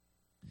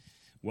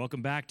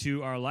Welcome back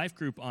to our life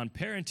group on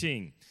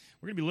parenting.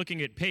 We're going to be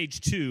looking at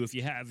page 2 if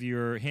you have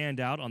your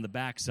handout on the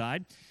back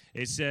side.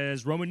 It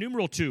says Roman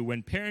numeral 2,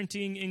 when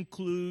parenting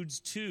includes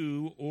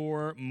 2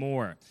 or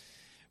more.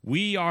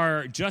 We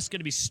are just going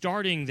to be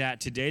starting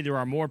that today. There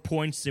are more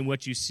points than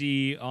what you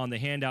see on the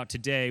handout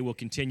today. We'll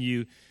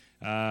continue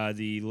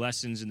the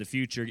lessons in the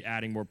future,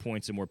 adding more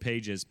points and more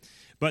pages.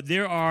 But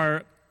there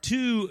are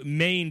two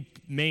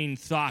main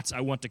thoughts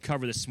I want to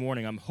cover this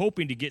morning. I'm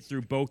hoping to get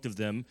through both of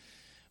them.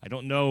 I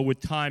don't know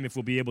with time if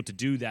we'll be able to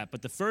do that.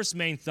 But the first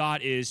main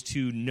thought is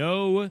to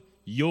know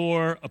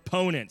your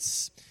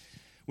opponents.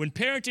 When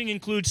parenting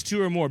includes 2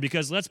 or more,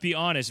 because let's be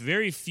honest,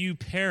 very few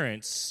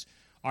parents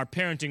are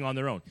parenting on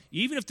their own.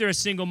 Even if they're a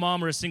single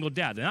mom or a single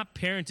dad, they're not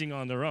parenting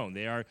on their own.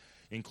 They are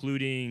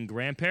including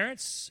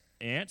grandparents,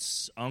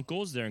 aunts,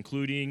 uncles. They're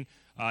including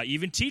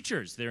even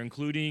teachers. They're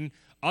including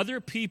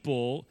other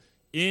people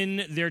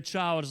in their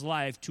child's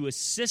life to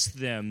assist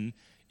them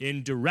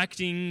in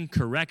directing,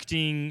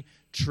 correcting,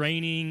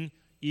 training,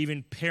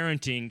 even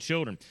parenting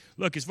children.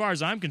 Look, as far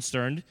as I'm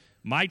concerned,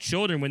 my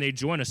children, when they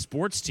join a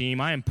sports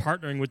team, I am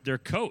partnering with their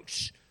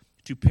coach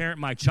to parent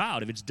my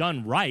child. If it's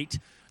done right,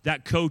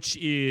 that coach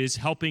is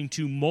helping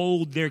to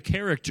mold their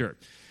character.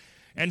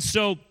 And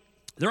so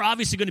there are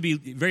obviously going to be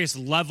various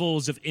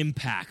levels of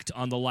impact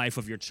on the life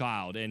of your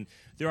child. And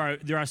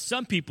there are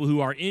some people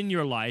who are in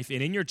your life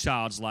and in your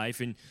child's life,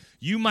 and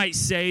you might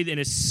say that in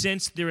a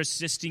sense they're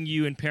assisting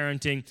you in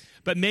parenting,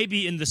 but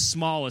maybe in the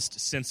smallest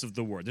sense of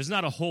the word. There's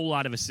not a whole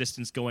lot of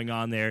assistance going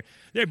on there.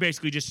 They're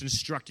basically just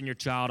instructing your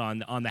child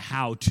on the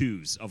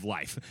how-tos of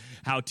life,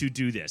 how to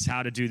do this,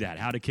 how to do that,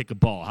 how to kick a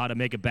ball, how to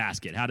make a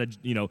basket, how to,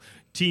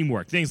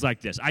 teamwork, things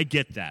like this. I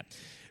get that.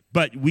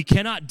 But we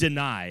cannot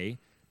deny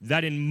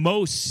that in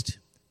most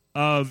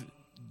of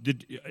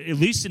at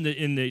least in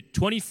the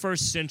 21st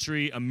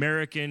century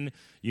American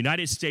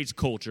United States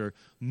culture,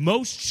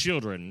 most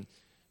children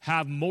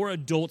have more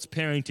adults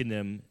parenting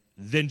them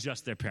than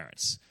just their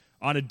parents,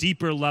 on a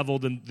deeper level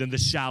than the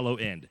shallow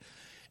end.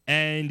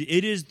 And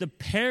it is the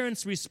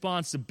parents'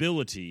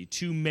 responsibility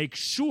to make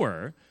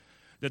sure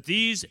that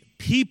these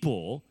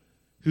people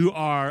who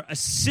are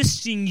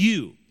assisting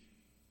you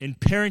in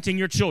parenting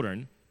your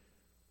children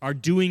are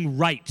doing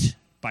right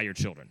by your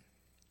children.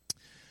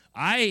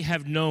 I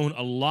have known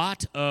a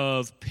lot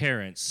of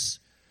parents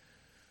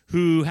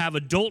who have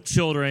adult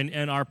children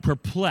and are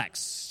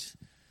perplexed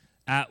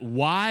at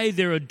why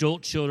their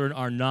adult children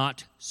are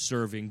not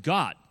serving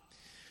God.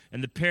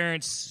 And the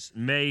parents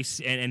may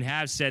and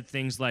have said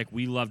things like,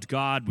 we loved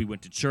God, we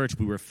went to church,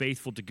 we were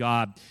faithful to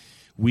God,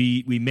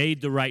 we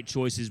made the right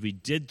choices, we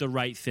did the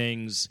right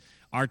things.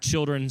 Our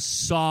children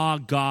saw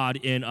God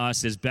in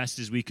us as best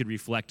as we could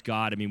reflect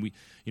God. I mean,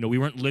 we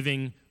weren't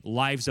living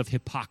lives of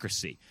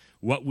hypocrisy.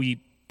 What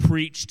we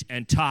preached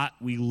and taught,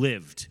 we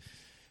lived.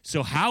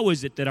 So how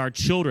is it that our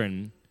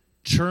children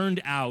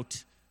churned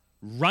out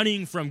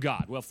running from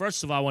God? Well,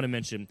 first of all, I want to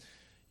mention,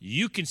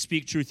 you can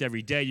speak truth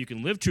every day. You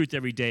can live truth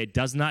every day. It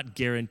does not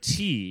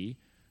guarantee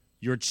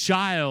your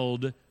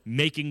child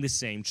making the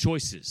same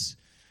choices.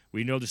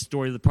 We know the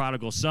story of the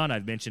prodigal son.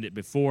 I've mentioned it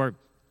before.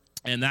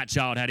 And that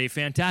child had a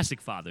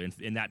fantastic father.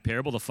 In that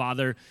parable, the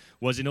father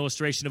was an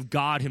illustration of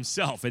God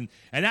himself. And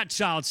that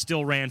child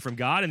still ran from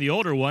God. And the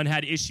older one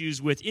had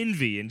issues with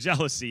envy and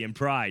jealousy and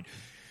pride.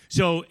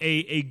 So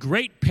a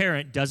great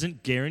parent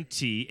doesn't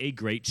guarantee a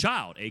great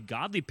child. A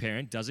godly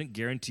parent doesn't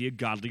guarantee a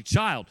godly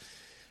child.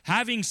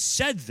 Having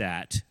said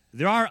that,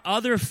 there are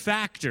other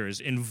factors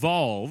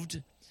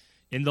involved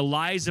in the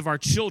lives of our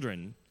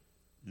children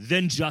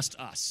than just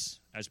us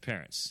as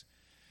parents.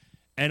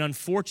 And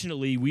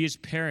unfortunately, we as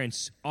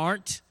parents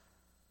aren't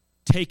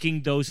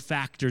taking those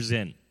factors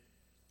in.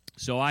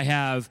 So I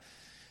have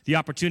the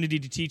opportunity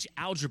to teach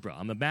algebra.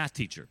 I'm a math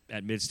teacher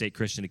at Mid-State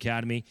Christian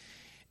Academy.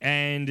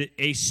 And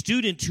a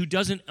student who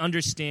doesn't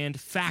understand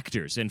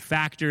factors, and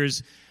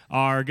factors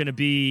are going to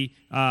be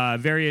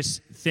various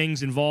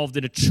things involved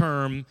in a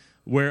term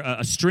where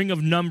a string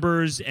of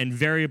numbers and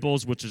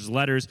variables, which is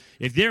letters,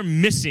 if they're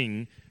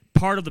missing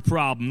part of the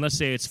problem, let's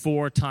say it's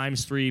 4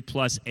 times 3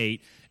 plus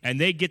 8, and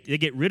they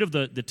get rid of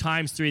the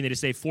times 3 and they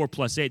just say 4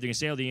 plus 8, they're going to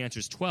say, oh, the answer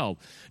is 12.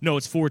 No,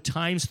 it's 4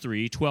 times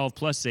 3, 12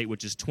 plus 8,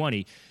 which is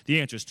 20. The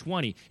answer is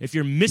 20. If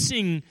you're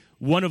missing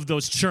one of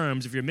those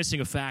terms, if you're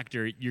missing a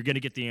factor, you're going to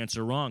get the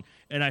answer wrong.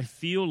 And I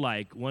feel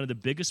like one of the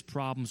biggest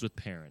problems with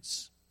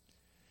parents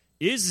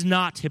is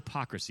not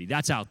hypocrisy.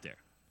 That's out there.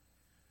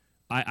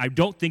 I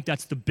don't think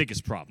that's the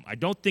biggest problem. I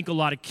don't think a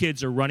lot of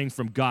kids are running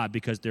from God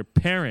because their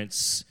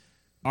parents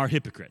are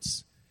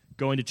hypocrites,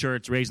 going to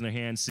church, raising their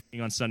hands,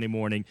 singing on Sunday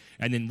morning,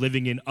 and then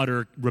living in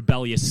utter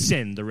rebellious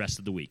sin the rest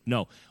of the week.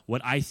 No,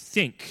 what I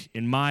think,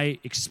 in my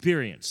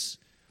experience,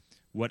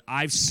 what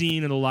I've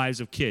seen in the lives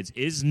of kids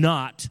is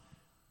not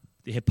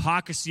the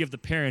hypocrisy of the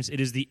parents. It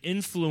is the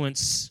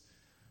influence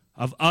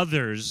of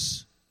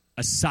others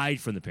aside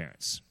from the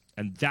parents.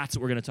 And that's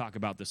what we're going to talk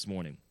about this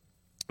morning.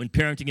 When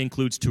parenting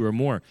includes 2 or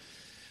more.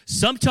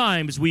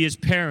 Sometimes we as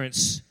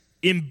parents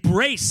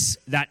embrace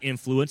that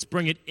influence,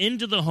 bring it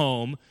into the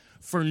home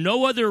for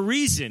no other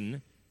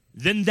reason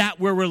than that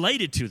we're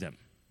related to them.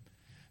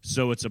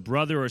 So it's a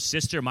brother or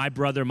sister, my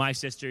brother, my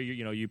sister,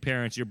 you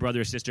parents, your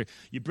brother or sister.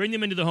 You bring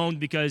them into the home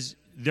because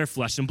they're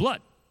flesh and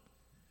blood.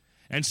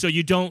 And so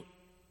you don't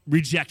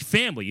reject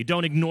family. You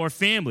don't ignore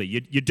family.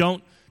 You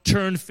don't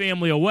turn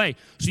family away.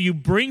 So you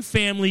bring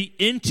family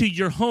into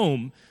your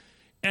home,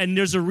 and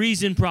there's a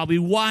reason probably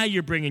why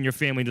you're bringing your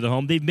family into the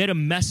home. They've made a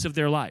mess of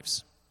their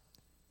lives.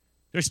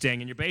 They're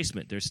staying in your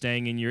basement. They're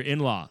staying in your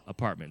in-law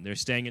apartment. They're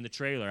staying in the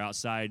trailer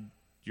outside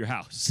your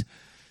house.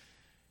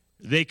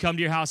 They come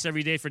to your house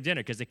every day for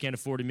dinner because they can't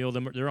afford a meal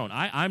of their own.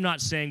 I'm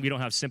not saying we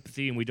don't have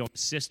sympathy and we don't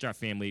assist our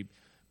family,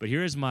 but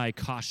here is my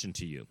caution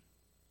to you.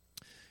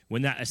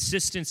 When that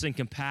assistance and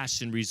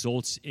compassion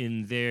results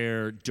in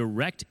their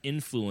direct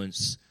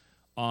influence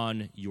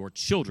on your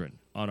children,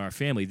 on our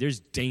family, there's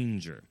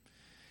danger.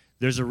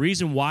 There's a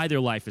reason why their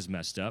life is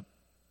messed up.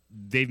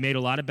 They've made a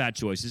lot of bad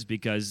choices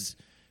because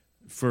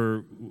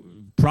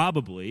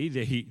probably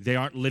they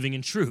aren't living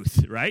in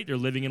truth, right? They're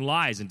living in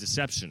lies and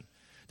deception.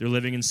 They're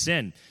living in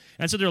sin.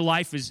 And so their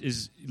life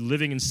is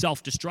living in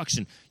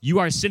self-destruction. You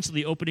are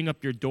essentially opening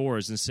up your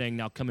doors and saying,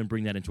 now come and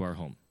bring that into our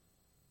home.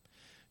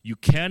 You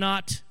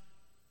cannot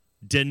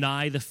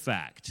deny the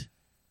fact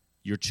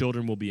your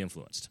children will be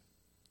influenced.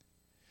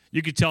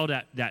 You could tell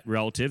that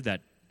relative,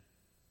 that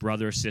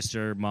brother,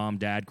 sister, mom,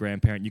 dad,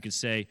 grandparent, you can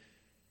say,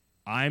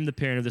 I'm the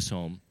parent of this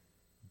home.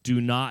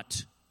 Do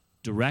not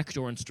direct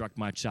or instruct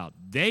my child.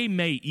 They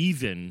may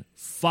even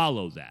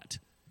follow that,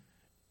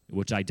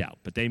 which I doubt,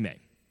 but they may.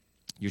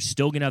 You're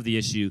still going to have the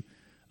issue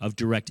of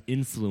direct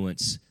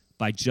influence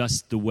by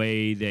just the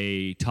way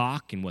they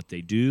talk and what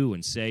they do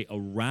and say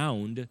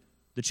around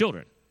the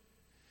children.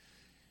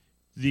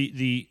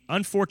 The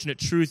unfortunate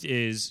truth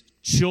is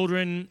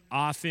children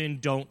often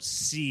don't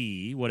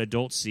see what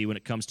adults see when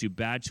it comes to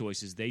bad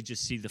choices. They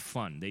just see the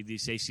fun. They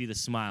see the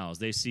smiles.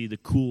 They see the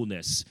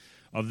coolness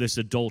of this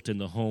adult in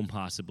the home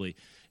possibly.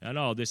 And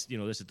this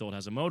adult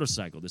has a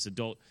motorcycle. This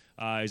adult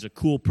is a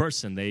cool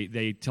person.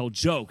 They tell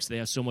jokes. They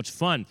have so much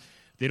fun.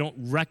 They don't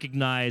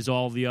recognize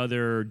all the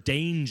other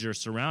danger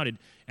surrounded.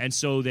 And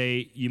so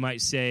you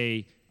might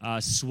say,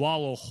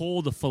 swallow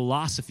whole the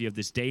philosophy of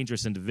this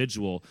dangerous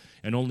individual,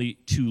 and only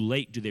too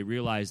late do they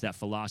realize that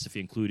philosophy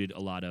included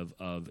a lot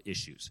of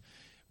issues.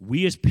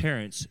 We as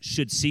parents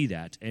should see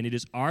that, and it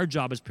is our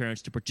job as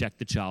parents to protect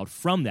the child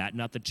from that,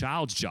 not the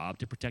child's job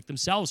to protect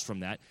themselves from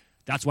that.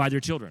 That's why they're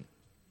children.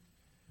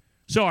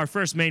 So our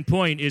first main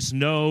point is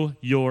know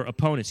your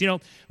opponents.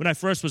 When I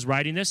first was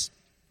writing this,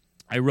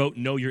 I wrote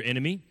know your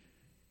enemy.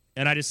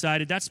 And I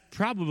decided that's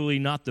probably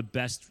not the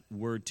best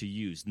word to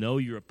use, know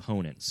your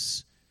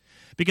opponents.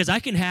 Because I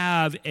can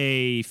have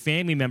a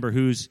family member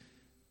who's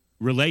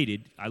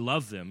related, I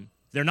love them,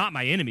 they're not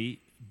my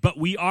enemy, but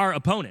we are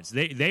opponents.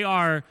 They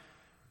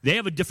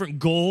have a different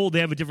goal,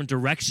 they have a different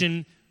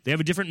direction, they have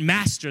a different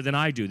master than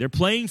I do. They're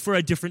playing for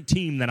a different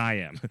team than I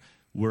am.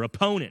 We're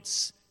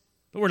opponents,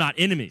 but we're not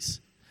enemies.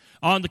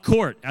 On the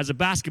court, as a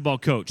basketball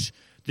coach,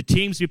 the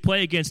teams we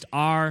play against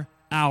are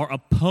our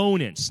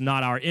opponents,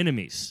 not our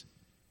enemies.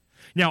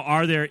 Now,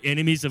 are there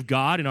enemies of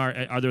God and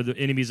are there the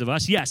enemies of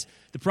us? Yes.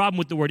 The problem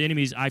with the word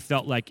enemies, I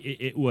felt like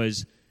it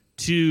was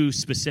too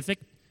specific,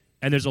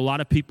 and there's a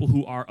lot of people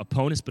who are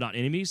opponents but not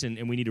enemies,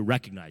 and we need to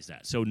recognize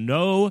that. So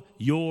know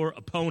your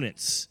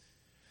opponents.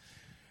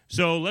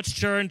 So let's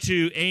turn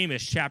to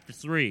Amos chapter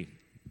 3.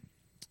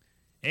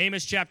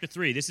 Amos chapter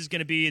 3. This is going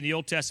to be in the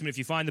Old Testament. If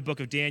you find the book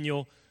of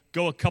Daniel,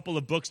 go a couple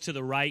of books to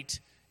the right,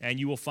 and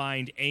you will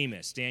find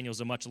Amos.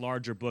 Daniel's a much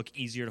larger book,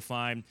 easier to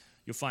find.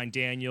 You'll find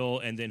Daniel,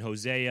 and then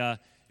Hosea,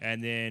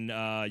 and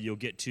then you'll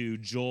get to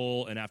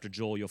Joel, and after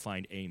Joel, you'll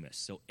find Amos.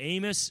 So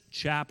Amos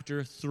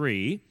chapter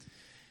 3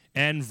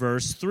 and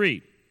verse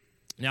 3.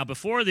 Now,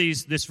 before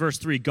this verse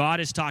 3, God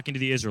is talking to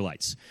the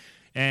Israelites.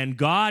 And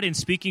God, in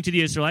speaking to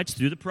the Israelites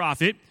through the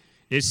prophet,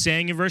 is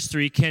saying in verse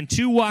 3, can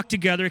two walk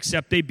together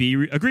except they be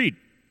agreed?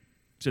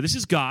 So this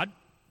is God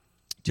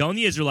telling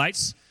the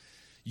Israelites,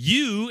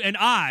 you and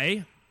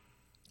I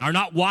are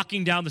not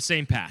walking down the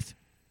same path.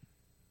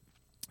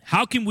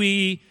 How can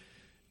we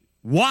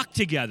walk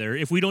together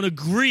if we don't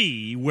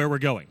agree where we're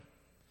going?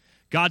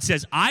 God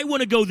says, I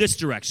want to go this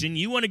direction,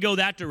 you want to go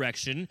that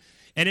direction,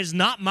 and it's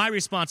not my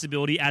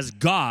responsibility as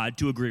God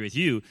to agree with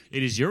you.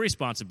 It is your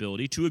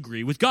responsibility to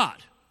agree with God.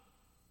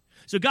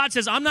 So God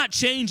says, I'm not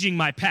changing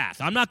my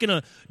path. I'm not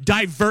going to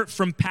divert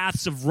from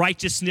paths of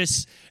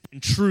righteousness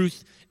and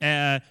truth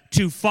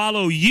to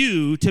follow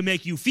you to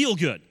make you feel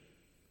good.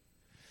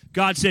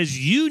 God says,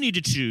 you need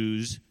to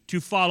choose to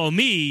follow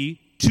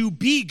me to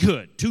be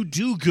good, to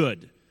do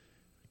good,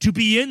 to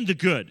be in the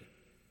good.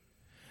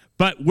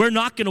 But we're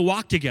not going to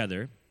walk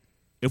together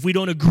if we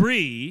don't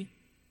agree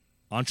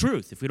on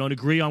truth, if we don't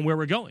agree on where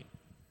we're going.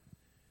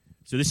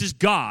 So this is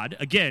God,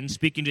 again,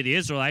 speaking to the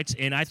Israelites,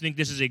 and I think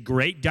this is a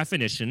great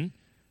definition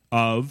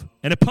of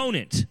an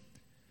opponent.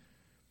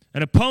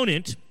 An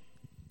opponent,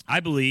 I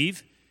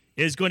believe,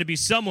 is going to be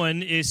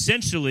someone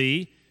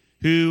essentially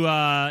who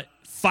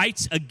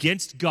fights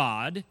against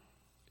God,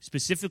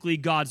 specifically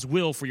God's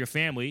will for your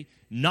family,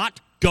 not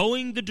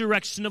going the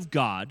direction of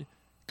God,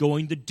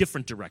 going the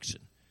different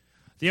direction.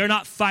 They are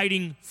not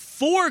fighting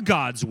for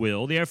God's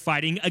will. They are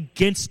fighting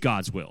against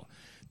God's will.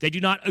 They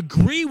do not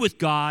agree with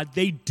God.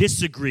 They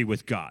disagree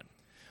with God.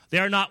 They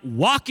are not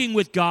walking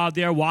with God.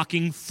 They are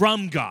walking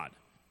from God.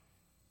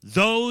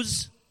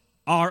 Those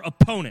are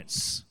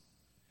opponents.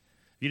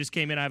 If you just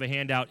came in, I have a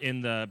handout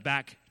in the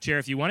back chair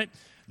if you want it.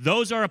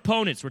 Those are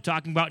opponents. We're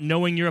talking about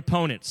knowing your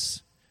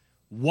opponents.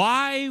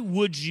 Why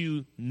would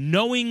you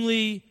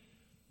knowingly,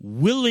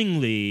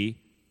 willingly,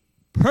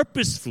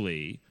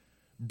 purposefully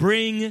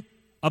bring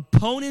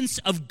opponents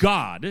of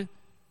God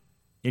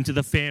into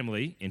the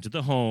family, into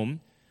the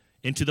home,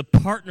 into the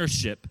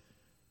partnership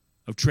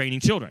of training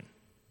children?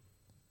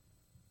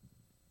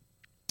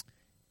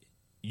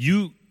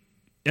 You,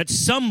 at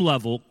some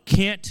level,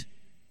 can't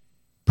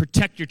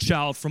protect your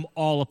child from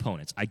all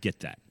opponents. I get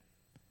that.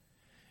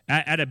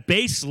 At a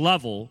base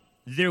level,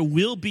 there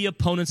will be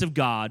opponents of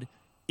God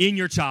in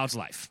your child's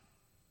life.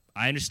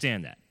 I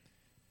understand that.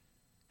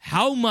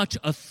 How much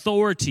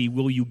authority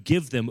will you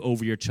give them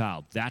over your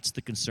child? That's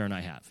the concern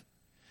I have.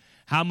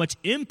 How much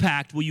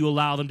impact will you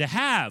allow them to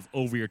have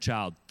over your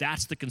child?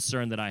 That's the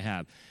concern that I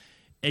have.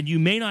 And you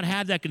may not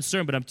have that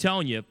concern, but I'm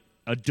telling you,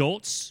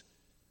 adults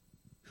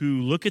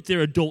who look at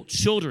their adult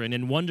children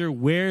and wonder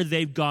where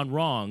they've gone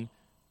wrong,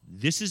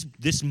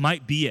 this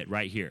might be it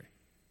right here.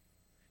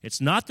 It's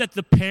not that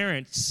the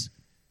parents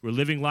were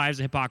living lives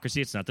of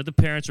hypocrisy. It's not that the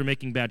parents were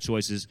making bad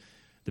choices.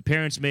 The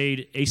parents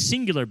made a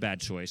singular bad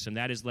choice, and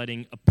that is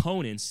letting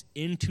opponents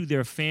into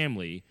their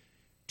family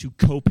to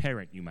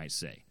co-parent, you might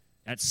say,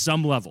 at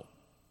some level.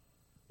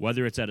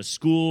 Whether it's at a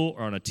school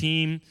or on a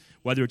team,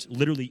 whether it's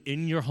literally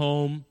in your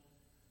home,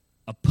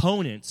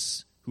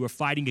 opponents who are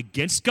fighting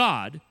against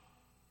God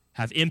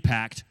have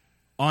impact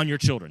on your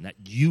children that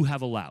you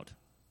have allowed.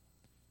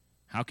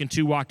 How can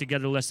two walk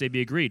together unless they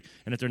be agreed?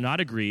 And if they're not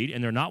agreed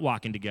and they're not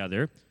walking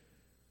together,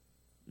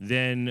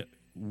 then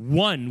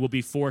one will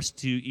be forced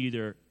to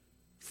either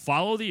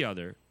follow the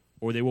other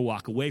or they will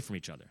walk away from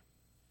each other.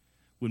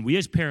 When we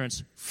as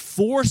parents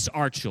force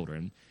our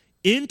children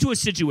into a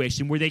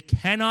situation where they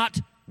cannot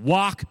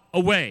walk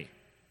away,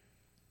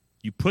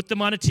 you put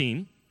them on a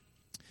team,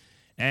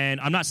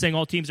 and I'm not saying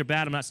all teams are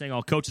bad. I'm not saying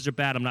all coaches are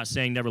bad. I'm not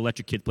saying never let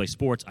your kid play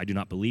sports. I do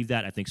not believe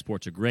that. I think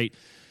sports are great.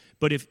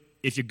 But if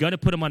you're going to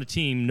put them on a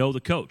team, know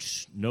the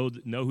coach. Know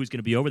who's going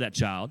to be over that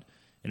child.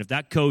 And if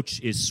that coach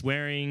is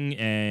swearing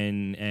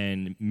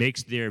and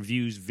makes their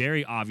views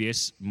very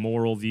obvious,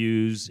 moral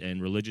views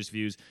and religious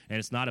views, and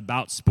it's not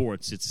about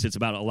sports, it's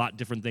about a lot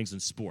different things than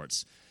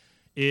sports.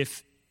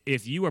 If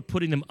you are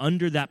putting them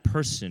under that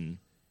person,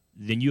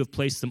 then you have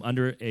placed them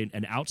under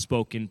an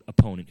outspoken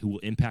opponent who will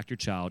impact your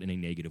child in a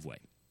negative way.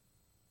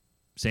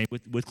 Same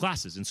with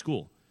classes in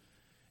school.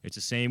 It's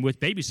the same with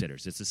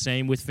babysitters. It's the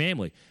same with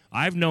family.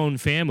 I've known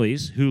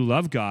families who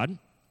love God,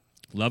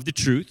 love the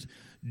truth,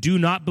 do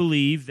not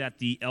believe that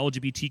the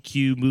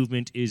LGBTQ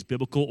movement is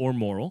biblical or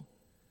moral.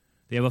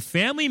 They have a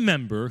family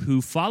member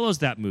who follows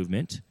that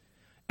movement,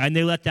 and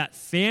they let that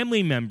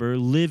family member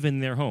live in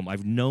their home.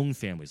 I've known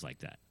families like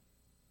that.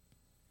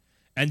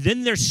 And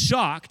then they're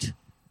shocked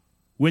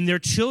when their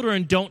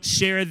children don't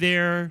share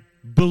their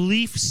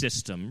belief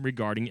system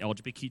regarding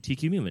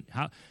LGBTQ movement.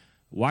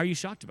 Why are you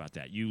shocked about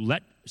that? You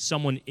let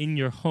someone in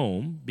your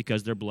home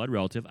because they're blood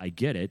relative. I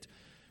get it.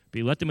 But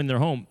you let them in their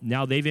home.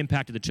 Now they've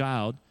impacted the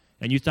child.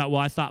 And you thought,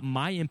 well, I thought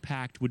my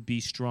impact would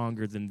be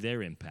stronger than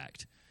their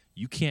impact.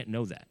 You can't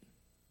know that.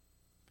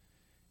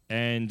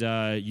 And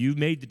you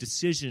made the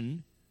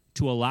decision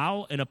to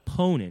allow an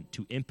opponent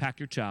to impact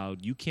your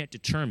child. You can't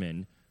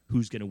determine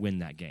who's going to win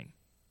that game.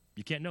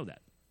 You can't know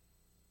that.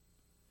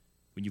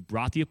 When you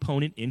brought the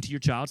opponent into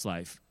your child's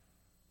life,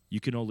 you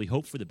can only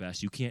hope for the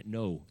best. You can't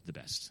know the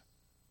best.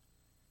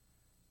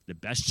 The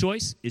best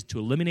choice is to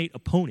eliminate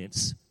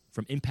opponents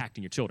from impacting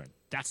your children.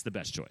 That's the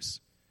best choice.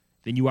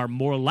 Then you are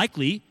more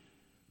likely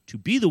to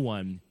be the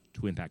one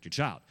to impact your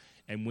child.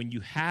 And when you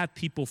have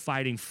people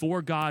fighting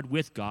for God,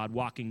 with God,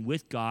 walking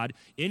with God,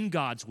 in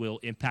God's will,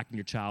 impacting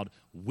your child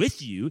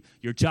with you,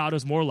 your child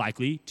is more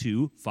likely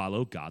to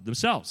follow God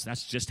themselves.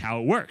 That's just how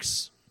it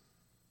works.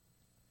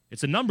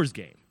 It's a numbers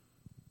game.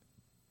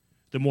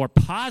 The more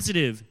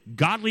positive,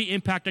 godly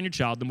impact on your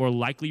child, the more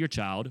likely your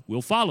child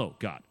will follow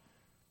God.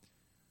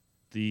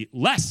 The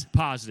less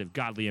positive,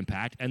 godly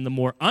impact and the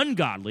more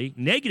ungodly,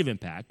 negative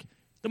impact,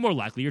 the more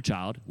likely your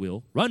child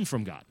will run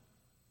from God.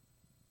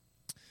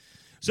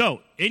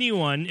 So,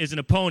 anyone is an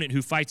opponent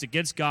who fights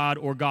against God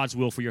or God's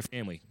will for your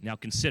family. Now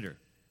consider,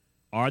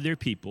 are there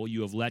people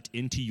you have let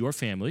into your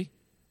family,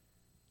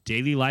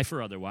 daily life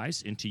or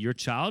otherwise, into your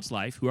child's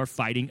life who are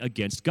fighting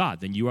against God?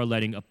 Then you are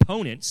letting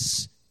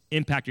opponents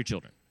impact your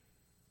children.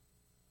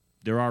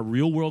 There are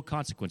real-world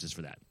consequences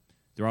for that.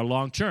 There are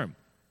long-term,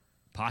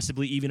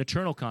 possibly even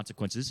eternal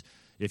consequences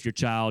if your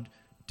child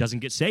doesn't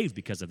get saved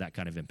because of that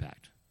kind of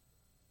impact.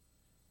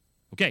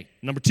 Okay,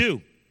 number 2,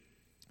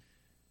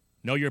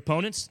 know your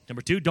opponents.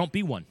 Number 2, don't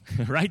be one,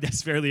 right?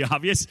 That's fairly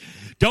obvious.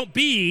 Don't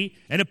be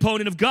an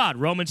opponent of God.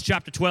 Romans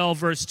chapter 12,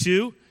 verse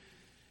 2.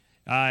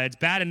 It's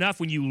bad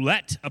enough when you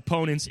let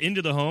opponents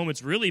into the home.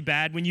 It's really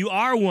bad when you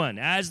are one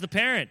as the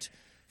parent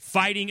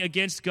fighting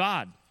against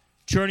God,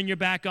 turning your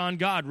back on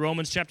God.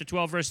 Romans chapter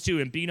 12, verse 2,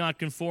 and be not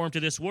conformed to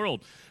this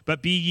world,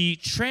 but be ye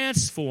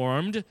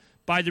transformed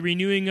by the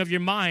renewing of your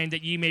mind,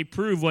 that ye may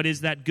prove what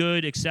is that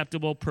good,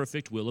 acceptable,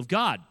 perfect will of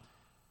God.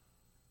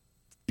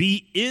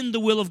 Be in the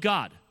will of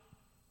God.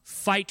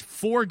 Fight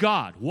for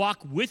God. Walk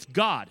with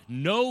God.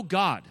 Know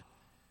God.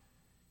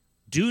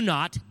 Do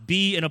not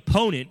be an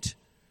opponent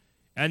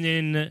and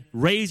then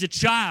raise a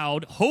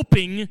child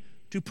hoping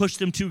to push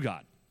them to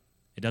God.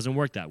 It doesn't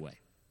work that way.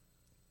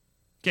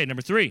 Okay,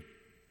 number 3,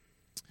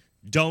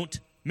 don't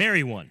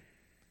marry one.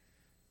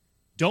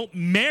 Don't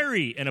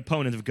marry an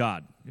opponent of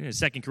God.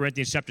 2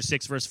 Corinthians chapter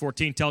 6, verse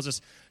 14 tells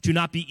us to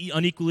not be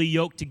unequally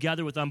yoked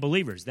together with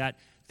unbelievers. That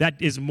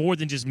is more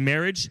than just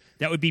marriage.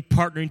 That would be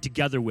partnering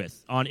together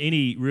with on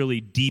any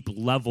really deep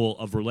level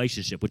of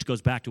relationship, which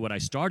goes back to what I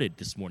started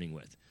this morning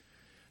with.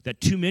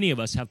 That too many of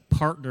us have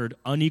partnered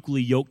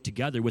unequally yoked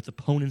together with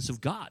opponents of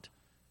God.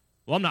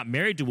 Well, I'm not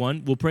married to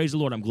one. Well, praise the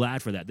Lord. I'm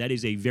glad for that. That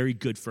is a very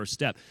good first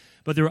step.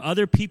 But there are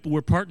other people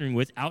we're partnering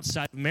with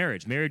outside of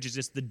marriage. Marriage is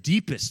just the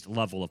deepest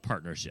level of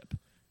partnership.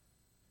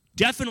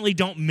 Definitely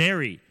don't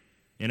marry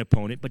an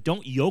opponent, but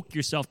don't yoke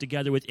yourself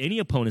together with any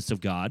opponents of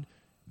God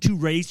to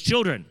raise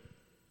children.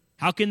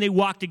 How can they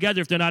walk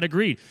together if they're not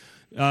agreed?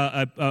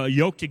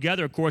 Yoke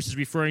together, of course, is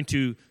referring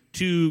to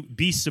two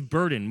beasts of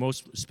burden,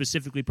 most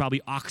specifically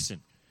probably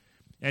oxen.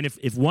 And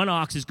if one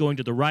ox is going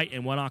to the right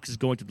and one ox is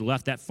going to the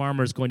left, that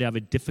farmer is going to have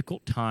a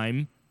difficult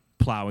time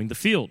plowing the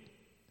field.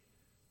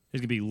 There's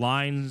going to be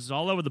lines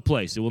all over the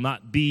place. It will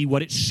not be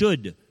what it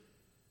should.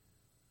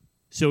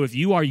 So if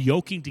you are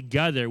yoking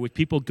together with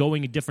people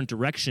going a different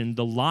direction,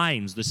 the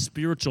lines, the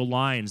spiritual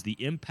lines,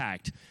 the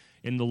impact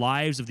in the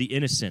lives of the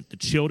innocent, the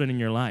children in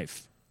your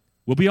life,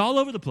 will be all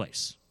over the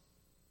place.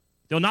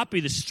 They'll not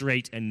be the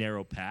straight and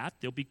narrow path.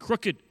 They'll be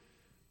crooked,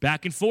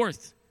 back and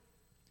forth.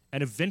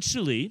 And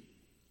eventually,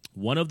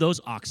 one of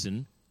those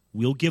oxen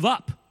will give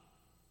up.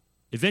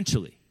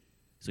 Eventually.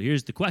 So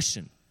here's the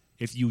question.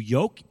 If you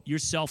yoke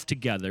yourself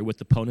together with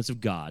the opponents of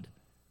God,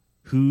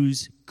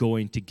 who's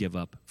going to give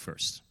up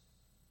first?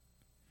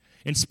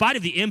 In spite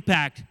of the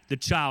impact the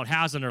child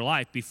has on their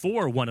life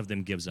before one of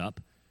them gives up,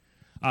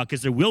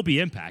 because there will be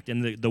impact,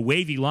 and the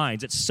wavy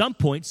lines, at some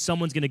point,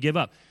 someone's going to give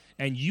up.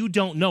 And you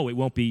don't know it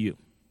won't be you.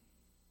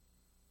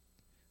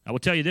 I will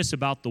tell you this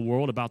about the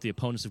world, about the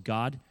opponents of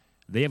God.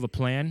 They have a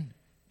plan,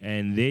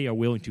 and they are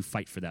willing to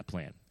fight for that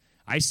plan.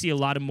 I see a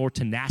lot of more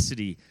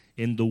tenacity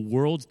in the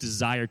world's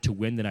desire to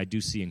win than I do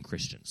see in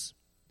Christians.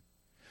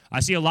 I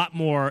see a lot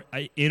more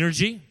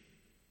energy.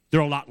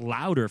 They're a lot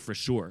louder for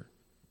sure.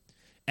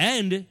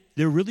 And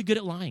they're really good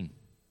at lying.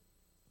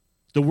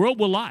 The world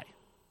will lie.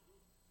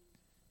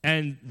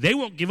 And they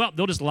won't give up.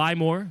 They'll just lie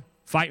more,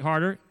 fight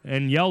harder,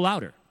 and yell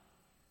louder.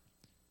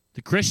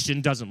 The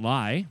Christian doesn't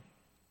lie. And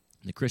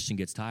the Christian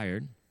gets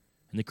tired.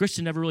 And the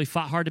Christian never really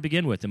fought hard to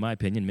begin with, in my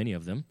opinion, many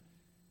of them.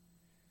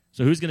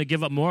 So who's going to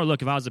give up more?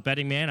 Look, if I was a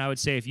betting man, I would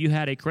say if you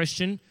had a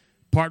Christian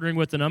partnering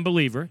with an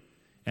unbeliever,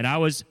 and if I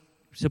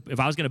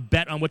was going to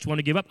bet on which one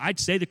to give up, I'd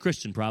say the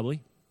Christian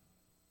probably.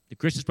 The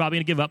Christian's probably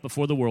going to give up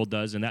before the world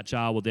does, and that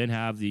child will then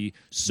have the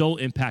sole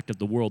impact of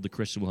the world the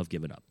Christian will have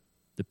given up.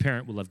 The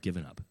parent will have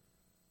given up.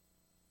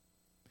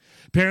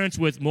 Parents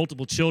with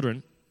multiple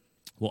children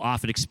will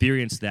often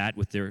experience that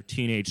with their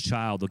teenage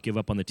child. They'll give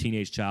up on the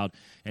teenage child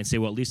and say,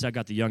 well, at least I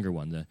got the younger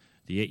one, the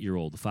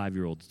 8-year-old, the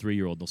 5-year-old, the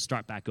 3-year-old. They'll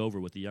start back over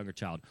with the younger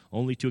child,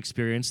 only to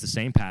experience the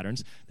same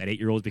patterns. That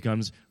 8-year-old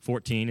becomes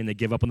 14, and they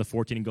give up on the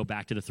 14 and go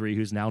back to the 3,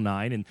 who's now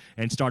 9,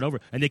 and start over.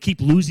 And they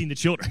keep losing the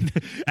children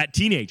at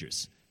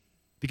teenagers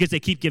because they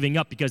keep giving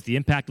up because the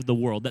impact of the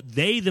world that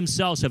they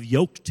themselves have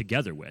yoked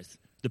together with,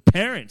 the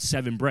parents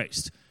have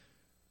embraced,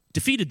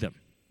 defeated them.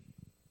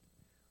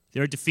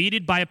 They're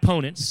defeated by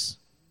opponents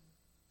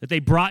that they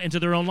brought into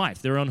their own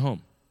life, their own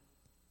home.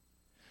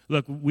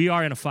 Look, we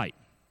are in a fight.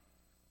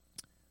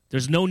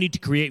 There's no need to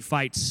create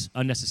fights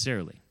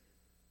unnecessarily.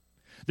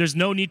 There's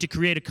no need to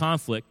create a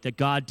conflict that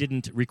God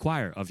didn't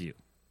require of you.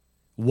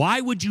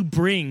 Why would you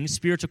bring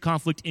spiritual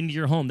conflict into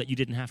your home that you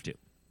didn't have to?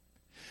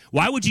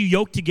 Why would you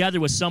yoke together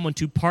with someone,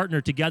 to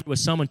partner together with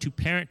someone, to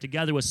parent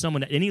together with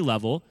someone at any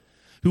level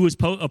who is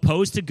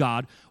opposed to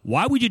God?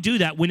 Why would you do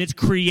that when it's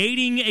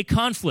creating a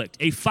conflict,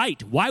 a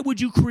fight? Why would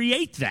you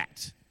create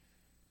that?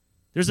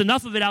 There's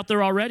enough of it out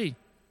there already.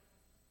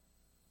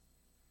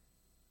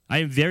 I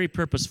am very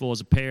purposeful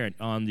as a parent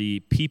on the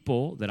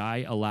people that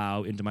I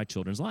allow into my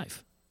children's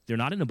life. They're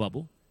not in a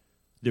bubble.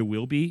 There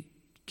will be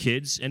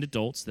kids and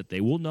adults that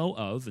they will know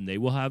of and they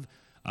will have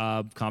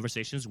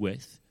conversations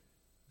with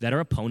that are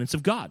opponents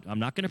of God. I'm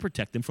not going to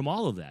protect them from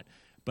all of that.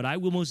 But I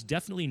will most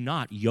definitely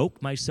not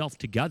yoke myself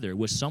together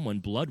with someone,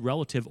 blood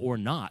relative or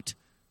not,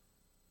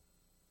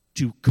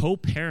 to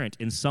co-parent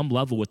in some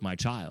level with my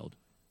child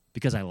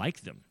because I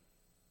like them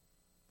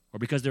or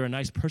because they're a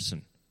nice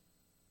person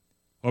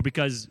or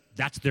because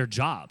that's their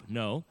job.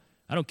 No,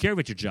 I don't care if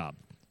it's your job.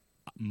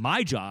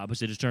 My job is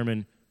to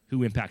determine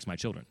who impacts my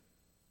children.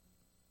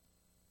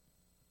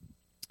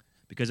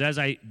 Because as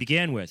I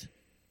began with,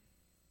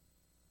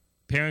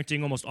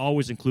 parenting almost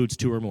always includes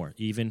 2 or more,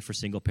 even for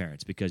single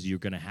parents, because you're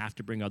going to have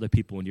to bring other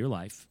people into your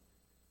life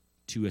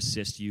to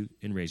assist you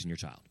in raising your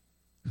child?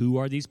 Who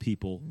are these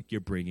people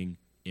you're bringing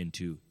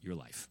into your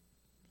life?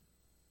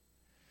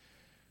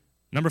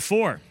 Number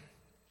 4,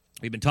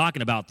 we've been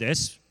talking about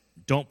this.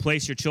 Don't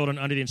place your children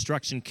under the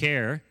instruction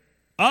care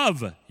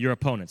of your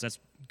opponents. That's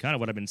kind of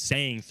what I've been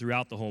saying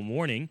throughout the whole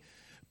morning.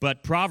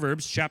 But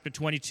Proverbs chapter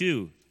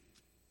 22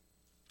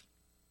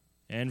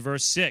 and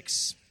verse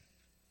 6.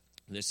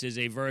 This is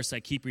a verse I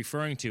keep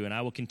referring to, and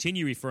I will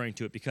continue referring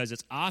to it because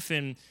it's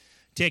often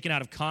taken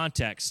out of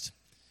context.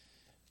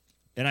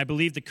 And I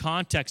believe the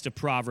context of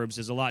Proverbs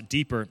is a lot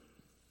deeper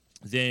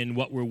than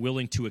what we're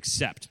willing to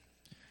accept.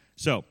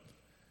 So,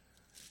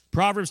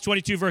 Proverbs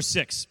 22, verse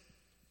 6.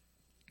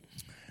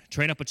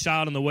 Train up a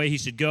child in the way he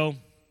should go.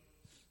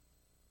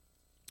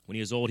 When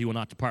he is old, he will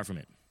not depart from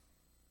it.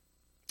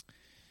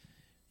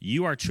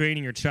 You are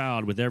training your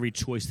child with every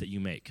choice that you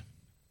make.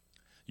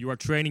 You are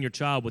training your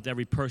child with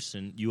every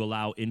person you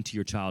allow into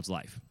your child's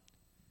life.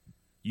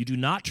 You do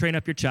not train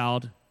up your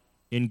child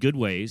in good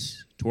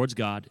ways towards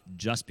God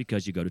just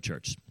because you go to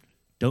church.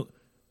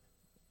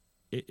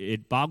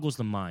 It boggles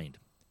the mind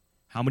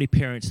how many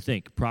parents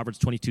think Proverbs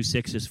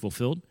 22:6 is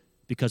fulfilled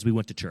because we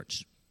went to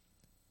church,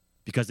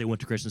 because they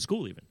went to Christian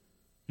school even.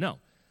 No.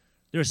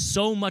 There's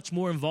so much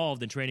more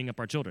involved in training up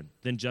our children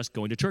than just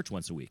going to church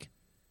once a week,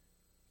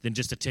 than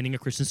just attending a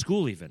Christian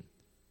school even.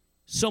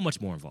 So much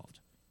more involved.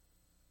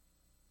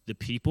 The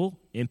people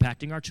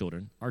impacting our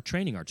children are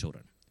training our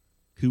children.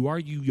 Who are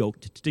you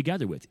yoked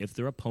together with? If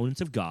they're opponents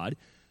of God,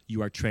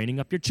 you are training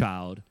up your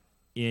child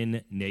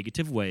in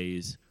negative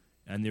ways,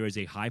 and there is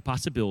a high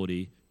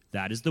possibility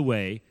that is the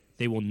way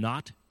they will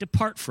not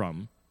depart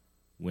from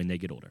when they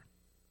get older.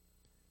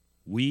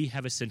 We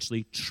have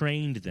essentially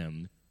trained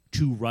them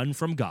to run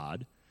from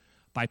God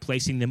by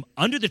placing them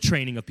under the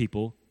training of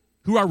people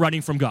who are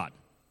running from God.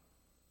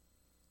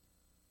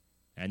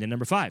 And then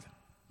number 5,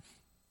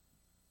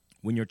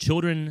 when your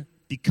children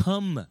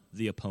become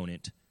the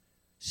opponent,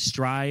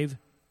 strive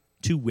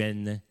to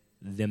win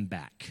them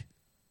back.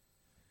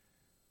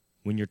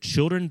 When your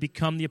children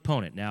become the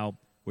opponent, now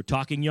we're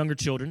talking younger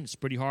children, it's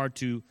pretty hard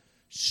to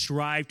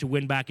strive to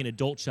win back an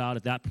adult child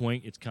at that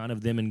point. It's kind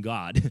of them and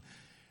God.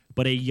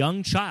 But a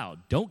young child,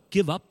 don't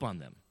give up on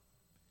them.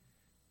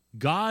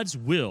 God's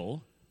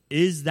will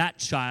is that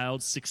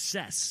child's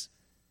success.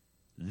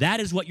 That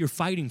is what you're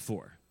fighting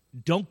for.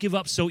 Don't give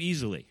up so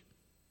easily.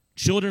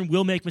 Children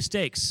will make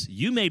mistakes.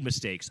 You made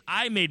mistakes.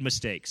 I made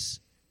mistakes.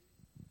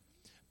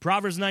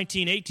 Proverbs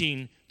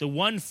 19:18, the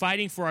one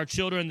fighting for our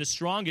children the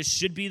strongest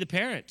should be the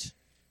parent.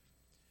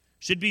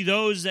 Should be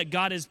those that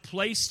God has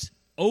placed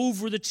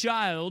over the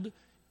child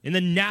in the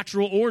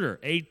natural order,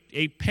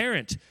 a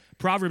parent.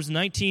 Proverbs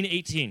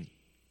 19:18.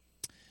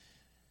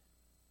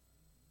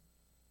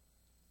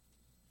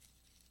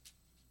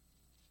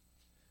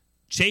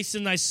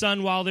 Chasten thy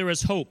son while there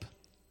is hope,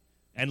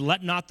 and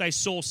let not thy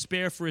soul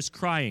spare for his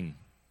crying.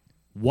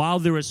 While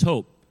there is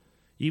hope.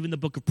 Even the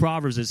book of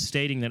Proverbs is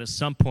stating that at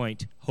some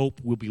point,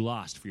 hope will be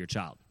lost for your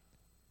child.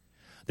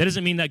 That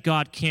doesn't mean that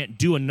God can't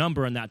do a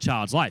number in that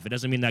child's life. It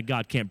doesn't mean that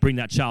God can't bring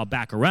that child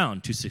back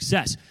around to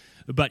success.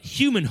 But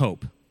human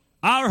hope,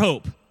 our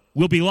hope,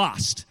 will be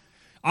lost.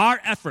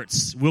 Our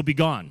efforts will be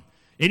gone.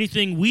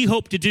 Anything we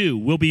hope to do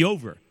will be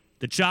over.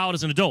 The child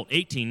is an adult,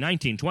 18,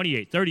 19,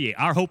 28, 38.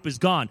 Our hope is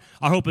gone.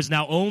 Our hope is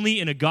now only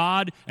in a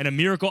God and a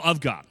miracle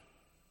of God.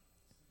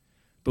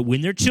 But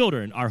when they're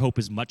children, our hope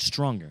is much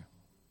stronger.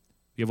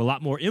 We have a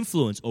lot more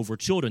influence over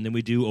children than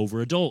we do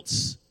over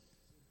adults.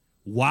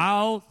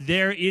 While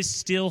there is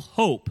still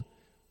hope,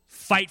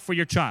 fight for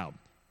your child.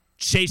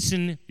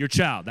 Chasten your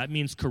child. That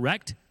means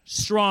correct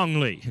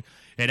strongly.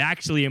 It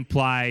actually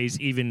implies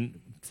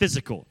even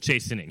physical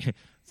chastening,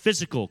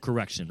 physical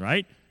correction,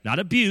 right? Not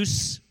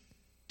abuse,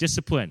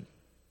 discipline.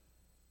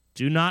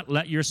 Do not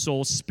let your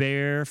soul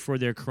spare for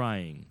their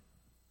crying.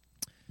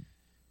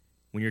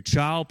 When your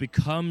child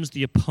becomes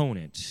the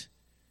opponent,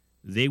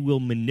 they will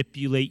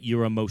manipulate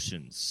your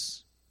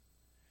emotions.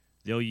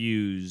 They'll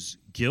use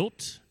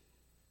guilt.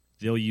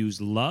 They'll use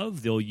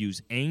love. They'll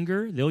use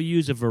anger. They'll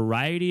use a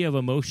variety of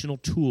emotional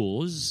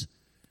tools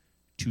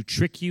to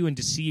trick you and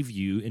deceive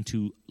you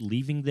into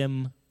leaving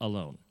them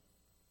alone,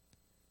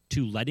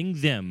 to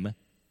letting them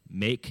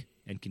make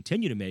and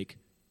continue to make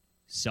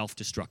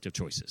self-destructive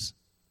choices.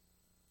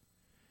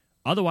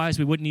 Otherwise,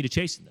 we wouldn't need to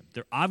chasten them.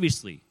 They're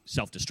obviously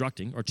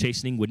self-destructing, or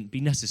chastening wouldn't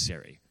be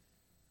necessary.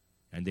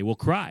 And they will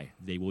cry.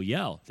 They will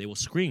yell. They will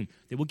scream.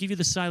 They will give you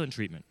the silent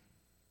treatment.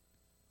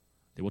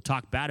 They will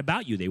talk bad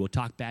about you. They will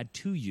talk bad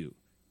to you.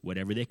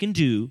 Whatever they can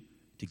do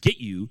to get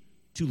you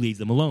to leave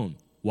them alone.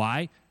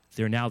 Why?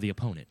 They're now the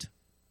opponent.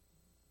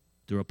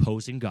 They're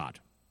opposing God.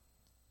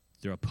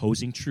 They're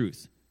opposing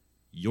truth.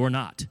 You're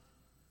not.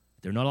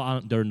 They're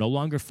no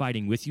longer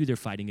fighting with you. They're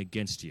fighting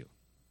against you.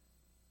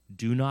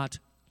 Do not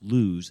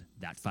lose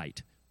that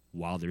fight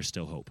while there's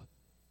still hope.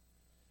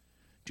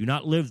 Do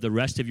not live the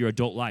rest of your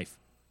adult life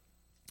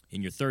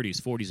in your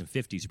 30s, 40s, and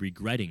 50s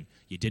regretting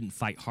you didn't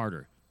fight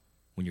harder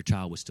when your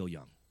child was still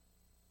young.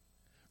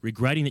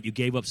 Regretting that you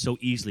gave up so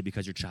easily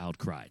because your child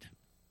cried,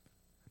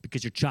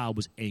 because your child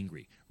was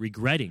angry.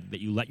 Regretting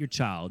that you let your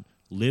child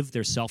live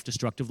their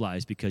self-destructive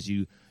lives because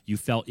you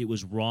felt it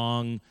was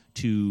wrong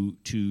to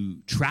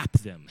trap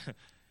them.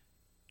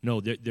 No,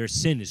 their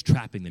sin is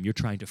trapping them. You're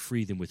trying to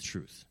free them with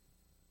truth.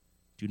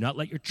 Do not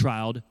let your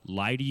child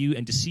lie to you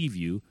and deceive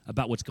you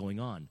about what's going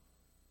on.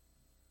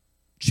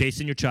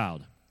 Chasten your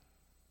child.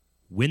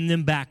 Win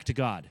them back to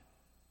God.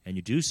 And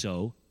you do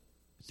so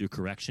through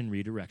correction,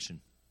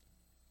 redirection,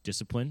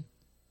 discipline,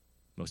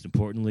 most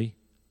importantly,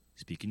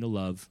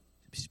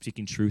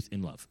 speaking truth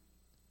in love.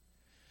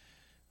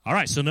 All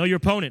right, so know your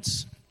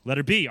opponents.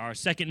 Letter B, our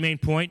second main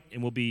point,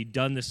 and we'll be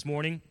done this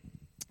morning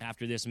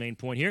after this main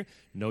point here.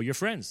 Know your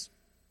friends.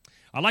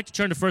 I'd like to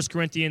turn to 1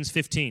 Corinthians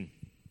 15.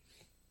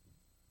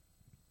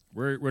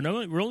 We're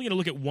only going to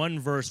look at one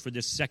verse for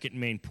this second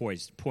main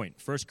point,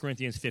 1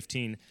 Corinthians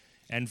 15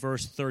 and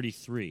verse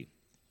 33.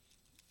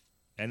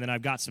 And then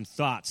I've got some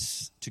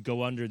thoughts to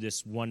go under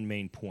this one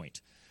main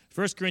point.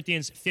 1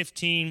 Corinthians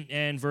 15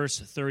 and verse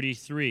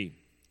 33.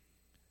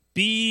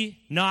 Be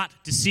not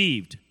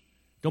deceived.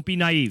 Don't be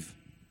naive.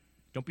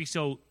 Don't be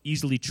so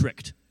easily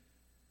tricked.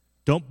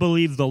 Don't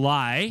believe the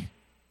lie.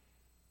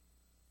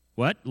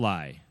 What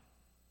lie?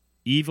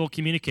 Evil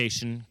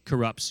communication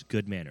corrupts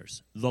good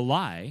manners. The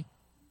lie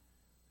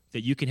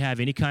that you can have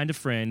any kind of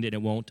friend and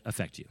it won't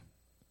affect you.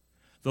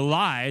 The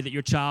lie that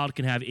your child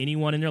can have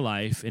anyone in their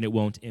life and it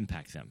won't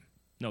impact them.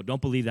 No,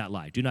 don't believe that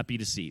lie. Do not be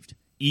deceived.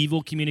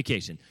 Evil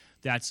communication.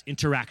 That's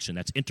interaction.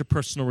 That's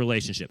interpersonal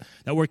relationship.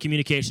 That word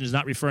communication is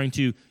not referring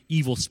to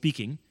evil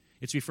speaking.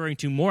 It's referring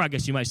to more, I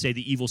guess you might say,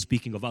 the evil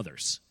speaking of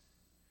others.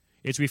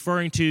 It's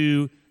referring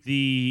to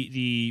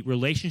the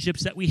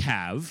relationships that we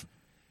have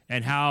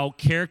and how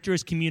character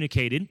is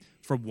communicated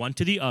from one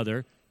to the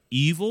other.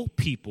 Evil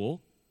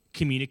people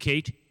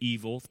communicate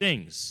evil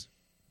things.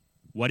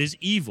 What is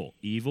evil?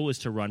 Evil is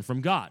to run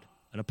from God,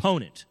 an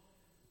opponent.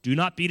 Do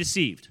not be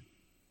deceived.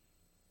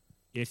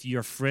 If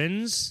your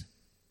friends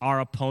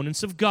are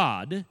opponents of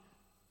God,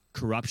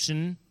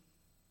 corruption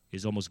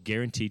is almost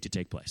guaranteed to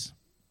take place.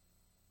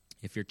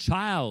 If your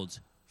child's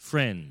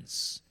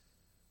friends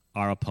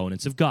are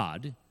opponents of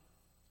God,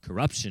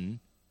 corruption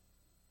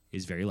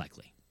is very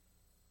likely.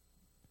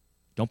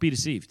 Don't be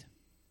deceived.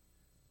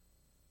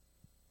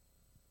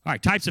 All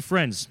right, types of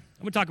friends.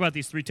 I'm going to talk about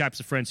these three types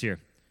of friends here.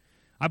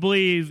 I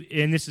believe,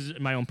 and this is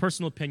my own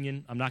personal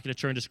opinion, I'm not going to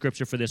turn to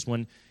Scripture for this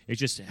one. It's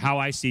just how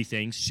I see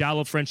things.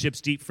 Shallow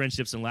friendships, deep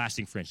friendships, and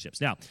lasting friendships.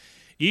 Now,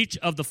 each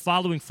of the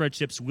following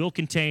friendships will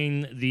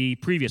contain the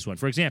previous one.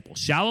 For example,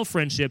 shallow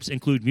friendships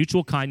include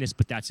mutual kindness,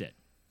 but that's it.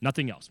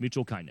 Nothing else.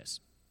 Mutual kindness.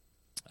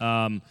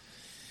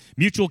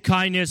 Mutual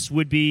kindness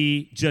would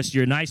be just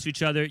you're nice to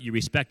each other, you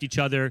respect each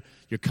other,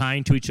 you're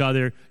kind to each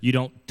other, you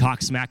don't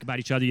talk smack about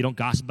each other, you don't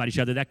gossip about each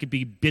other. That could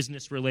be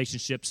business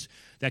relationships,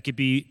 that could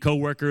be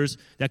coworkers,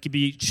 that could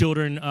be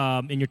children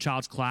in your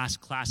child's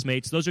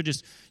classmates. Those are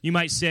just, you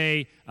might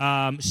say,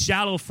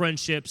 shallow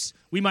friendships.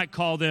 We might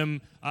call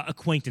them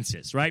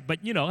acquaintances, right? But,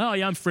 oh,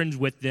 yeah, I'm friends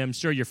with them.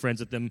 Sure, you're friends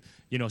with them,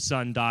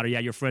 son, daughter, yeah,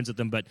 you're friends with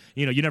them, but,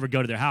 you never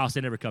go to their house,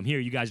 they never come here.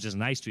 You guys are just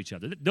nice to each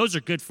other. Those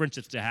are good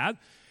friendships to have.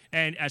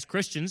 And as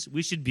Christians,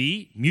 we should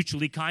be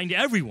mutually kind to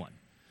everyone.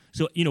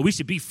 So, we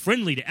should be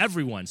friendly to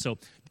everyone. So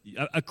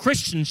a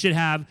Christian should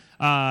have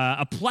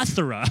a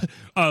plethora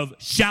of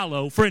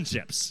shallow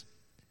friendships.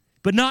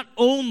 But not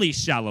only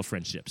shallow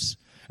friendships.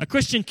 A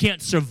Christian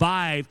can't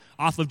survive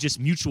off of just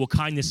mutual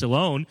kindness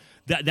alone.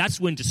 That's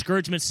when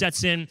discouragement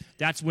sets in.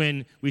 That's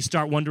when we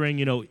start wondering,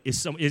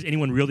 is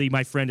anyone really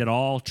my friend at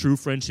all? True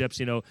friendships,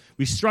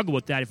 we struggle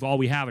with that if all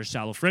we have are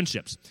shallow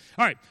friendships.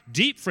 All right,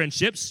 deep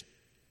friendships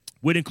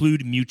would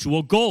include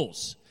mutual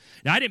goals.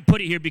 Now, I didn't put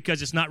it here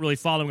because it's not really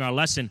following our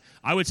lesson.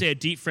 I would say a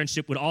deep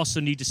friendship would also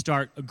need to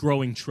start a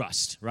growing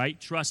trust,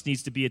 right? Trust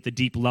needs to be at the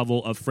deep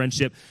level of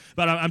friendship.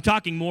 But I'm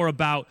talking more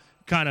about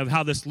kind of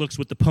how this looks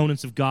with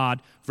opponents of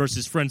God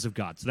versus friends of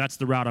God. So that's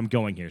the route I'm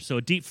going here. So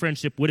a deep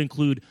friendship would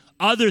include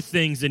other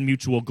things than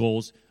mutual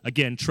goals.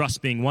 Again,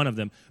 trust being one of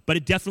them. But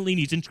it definitely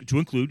needs to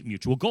include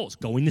mutual goals,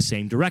 going the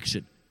same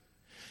direction.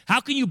 How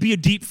can you be a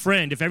deep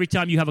friend if every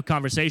time you have a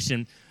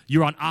conversation,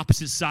 you're on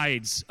opposite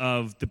sides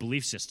of the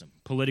belief system,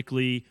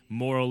 politically,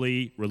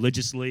 morally,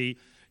 religiously?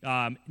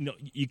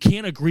 You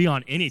can't agree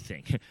on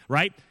anything,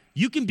 right?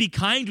 You can be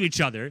kind to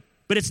each other,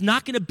 but it's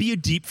not going to be a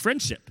deep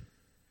friendship.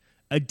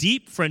 A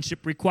deep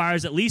friendship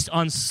requires, at least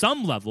on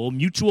some level,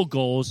 mutual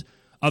goals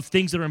of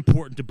things that are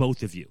important to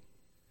both of you.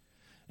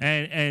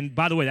 And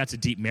by the way, that's a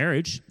deep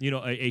marriage.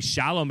 A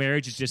shallow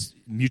marriage is just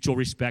mutual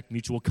respect,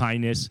 mutual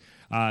kindness.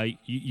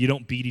 You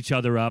don't beat each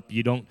other up.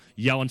 You don't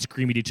yell and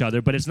scream at each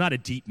other. But it's not a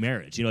deep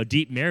marriage. A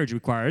deep marriage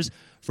requires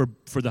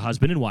for the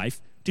husband and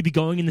wife to be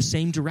going in the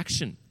same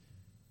direction.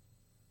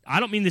 I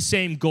don't mean the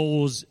same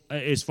goals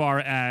as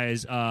far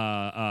as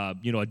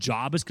a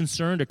job is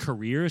concerned, a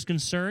career is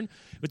concerned,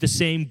 but the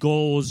same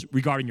goals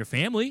regarding your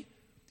family,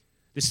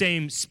 the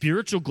same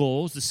spiritual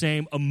goals, the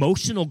same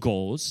emotional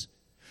goals.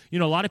 A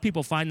lot of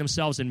people find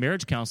themselves in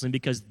marriage counseling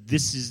because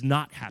this is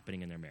not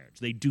happening in their marriage.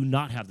 They do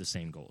not have the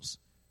same goals.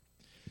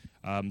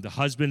 The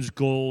husband's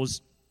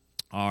goals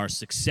are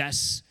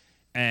success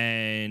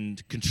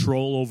and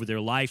control over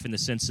their life in the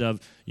sense of,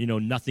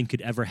 nothing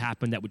could ever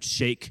happen that would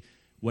shake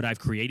what I've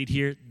created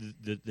here.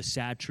 The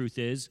sad truth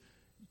is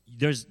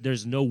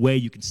there's no way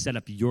you can set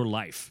up your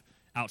life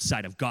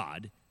outside of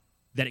God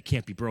that it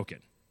can't be broken,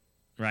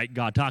 right?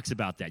 God talks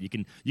about that. You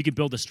can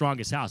build the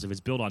strongest house. If it's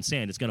built on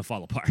sand, it's going to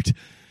fall apart.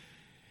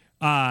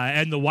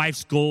 And the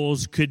wife's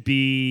goals could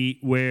be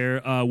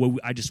where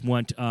I just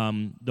want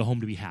the home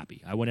to be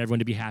happy. I want everyone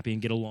to be happy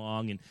and get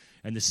along,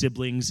 and the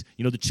siblings,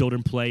 the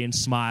children play and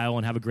smile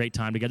and have a great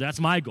time together. That's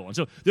my goal. And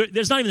so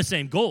there's not even the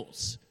same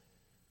goals.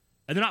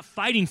 And they're not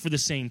fighting for the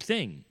same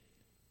thing.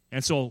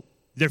 And so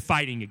they're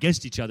fighting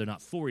against each other,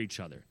 not for each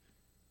other.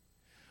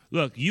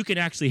 Look, you can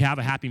actually have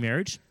a happy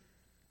marriage.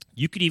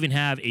 You could even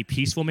have a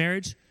peaceful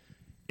marriage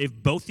if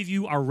both of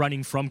you are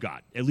running from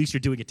God. At least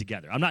you're doing it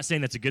together. I'm not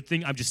saying that's a good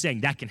thing. I'm just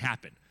saying that can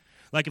happen.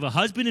 Like if a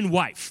husband and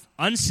wife,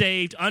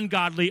 unsaved,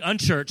 ungodly,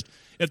 unchurched,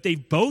 if they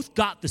both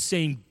got the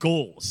same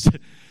goals,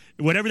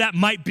 whatever that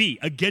might be,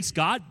 against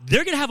God,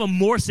 they're going to have a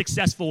more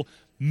successful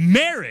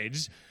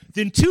marriage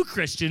than two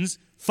Christians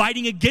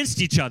fighting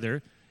against each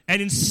other, and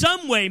in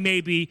some way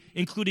maybe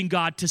including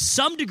God to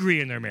some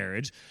degree in their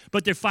marriage,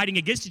 but they're fighting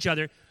against each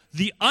other.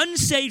 The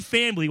unsaved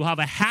family will have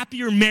a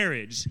happier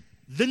marriage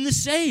than the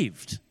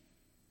saved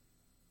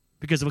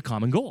because of a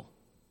common goal,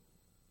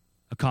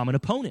 a common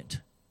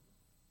opponent.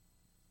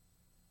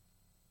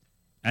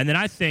 And then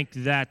I think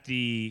that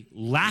the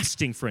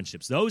lasting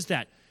friendships, those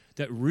that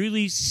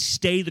really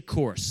stay the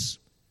course,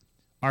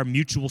 are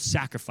mutual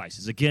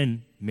sacrifices.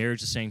 Again, marriage,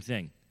 the same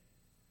thing.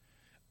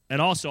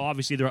 And also,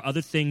 obviously, there are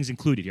other things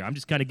included here. I'm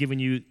just kind of giving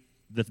you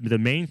the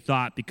main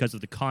thought because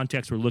of the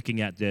context we're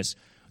looking at this.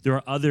 There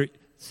are other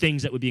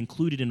things that would be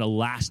included in a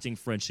lasting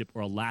friendship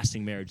or a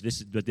lasting marriage.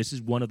 But this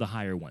is one of the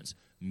higher ones.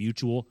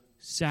 Mutual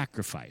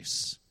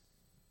sacrifice.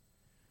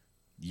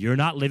 You're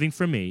not living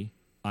for me.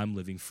 I'm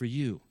living for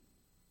you.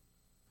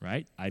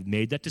 Right? I've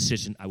made that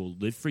decision. I will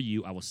live for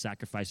you. I will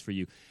sacrifice for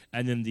you.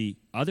 And then the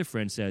other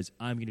friend says,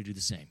 I'm going to do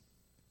the same.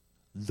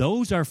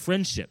 Those are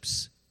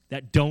friendships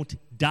that don't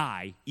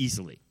die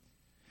easily.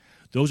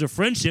 Those are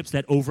friendships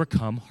that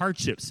overcome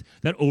hardships,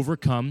 that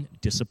overcome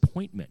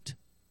disappointment.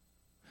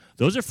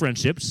 Those are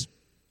friendships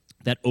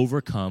that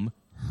overcome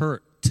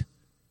hurt.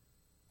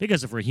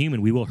 Because if we're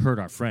human, we will hurt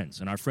our friends,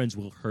 and our friends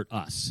will hurt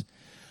us.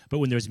 But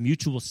when there's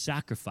mutual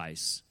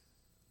sacrifice,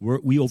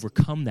 we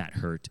overcome that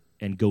hurt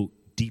and go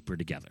deeper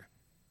together.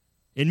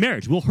 In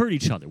marriage, we'll hurt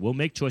each other. We'll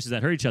make choices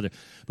that hurt each other.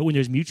 But when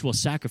there's mutual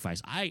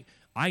sacrifice,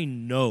 I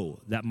know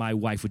that my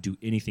wife would do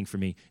anything for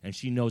me, and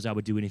she knows I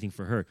would do anything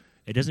for her.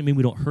 It doesn't mean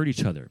we don't hurt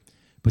each other.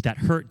 But that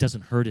hurt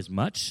doesn't hurt as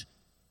much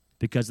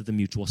because of the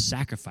mutual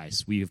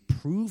sacrifice we have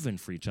proven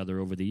for each other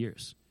over the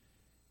years.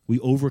 We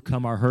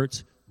overcome our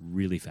hurts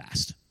really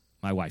fast,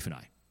 my wife and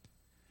I.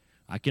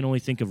 I can only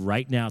think of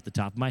right now at the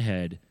top of my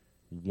head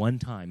one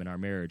time in our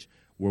marriage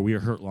where we were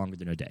hurt longer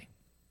than a day.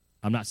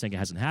 I'm not saying it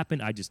hasn't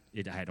happened. I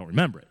don't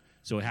remember it.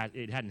 So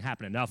it hadn't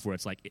happened enough where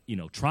it's like,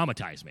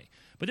 traumatized me.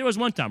 But there was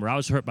one time where I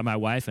was hurt by my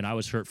wife, and I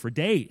was hurt for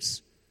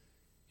days.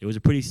 It was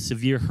a pretty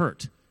severe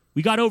hurt.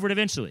 We got over it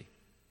eventually.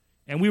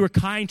 And we were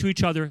kind to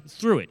each other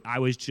through it. I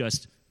was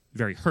just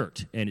very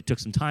hurt, and it took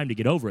some time to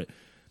get over it.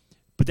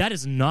 But that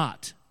is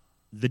not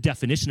the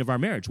definition of our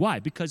marriage. Why?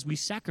 Because we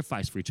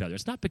sacrifice for each other.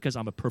 It's not because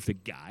I'm a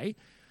perfect guy.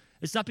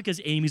 It's not because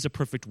Amy's a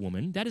perfect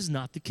woman. That is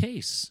not the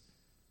case.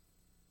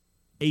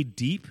 A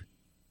deep,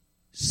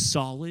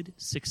 solid,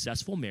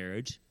 successful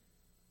marriage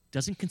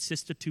doesn't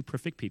consist of two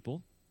perfect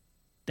people.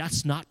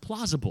 That's not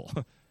plausible.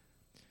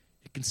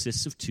 It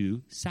consists of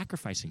two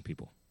sacrificing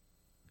people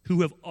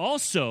who have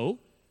also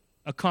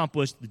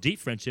accomplished the deep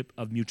friendship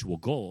of mutual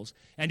goals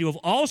and who have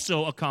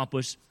also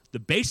accomplished the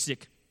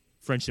basic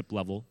friendship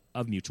level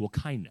of mutual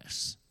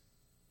kindness.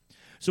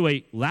 So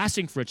a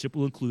lasting friendship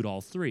will include all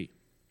three.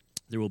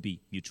 There will be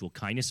mutual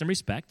kindness and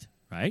respect,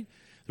 right?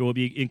 There will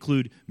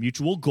include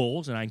mutual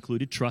goals, and I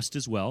included trust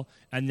as well.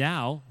 And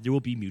now there will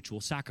be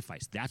mutual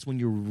sacrifice. That's when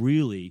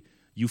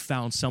you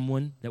found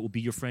someone that will be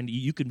your friend.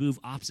 You can move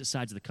opposite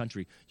sides of the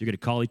country. You're going to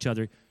call each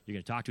other. You're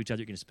going to talk to each other.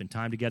 You're going to spend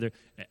time together.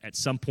 At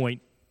some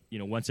point,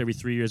 once every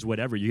 3 years,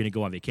 whatever, you're going to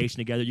go on vacation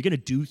together. You're going to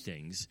do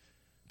things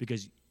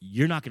because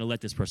you're not going to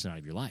let this person out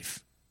of your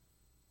life.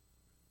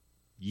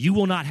 You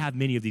will not have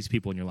many of these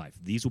people in your life.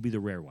 These will be the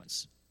rare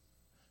ones.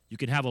 You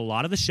can have a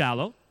lot of the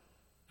shallow.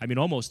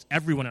 Almost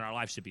everyone in our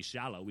life should be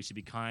shallow. We should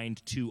be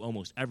kind to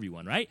almost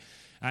everyone, right?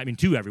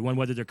 To everyone.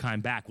 Whether they're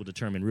kind back will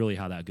determine really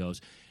how that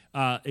goes.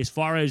 As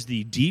far as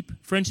the deep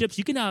friendships,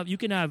 you can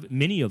have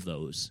many of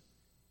those.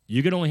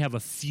 You're going to only have a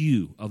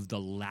few of the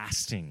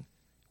lasting.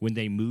 When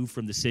they move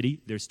from the city,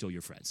 they're still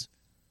your friends.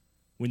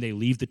 When they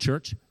leave the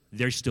church,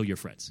 they're still your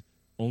friends.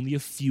 Only a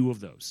few of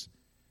those.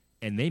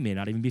 And they may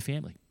not even be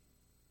family.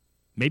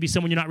 Maybe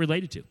someone you're not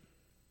related to.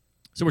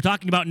 So we're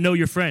talking about know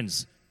your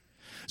friends.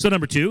 So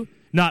number 2,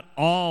 not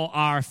all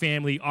our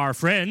family are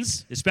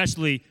friends,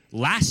 especially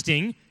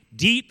lasting,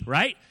 deep,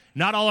 right?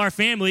 Not all our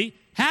family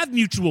have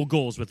mutual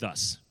goals with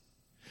us.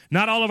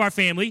 Not all of our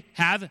family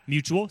have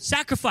mutual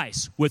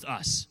sacrifice with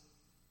us.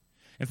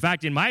 In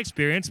fact, in my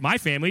experience, my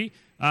family,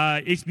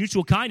 It's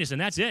mutual kindness, and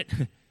that's it.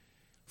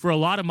 For a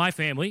lot of my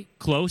family,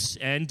 close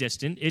and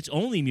distant, it's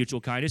only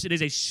mutual kindness. It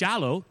is a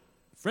shallow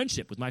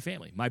friendship with my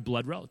family, my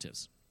blood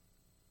relatives.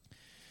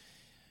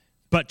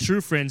 But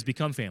true friends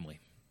become family.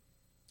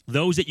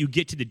 Those that you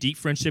get to the deep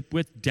friendship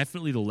with,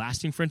 definitely the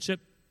lasting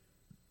friendship,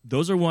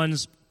 those are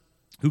ones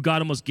who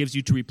God almost gives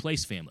you to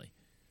replace family.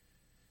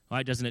 All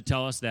right, doesn't it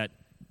tell us that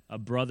a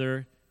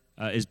brother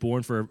is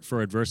born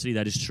for adversity?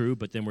 That is true,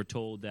 but then we're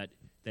told that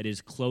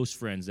is close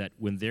friends, that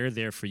when they're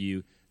there for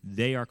you,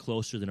 they are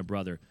closer than a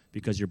brother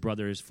because your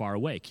brother is far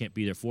away, can't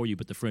be there for you,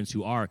 but the friends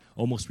who are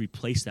almost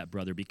replace that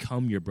brother,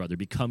 become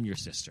your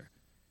sister.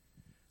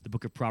 The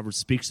book of Proverbs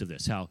speaks of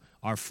this, how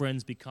our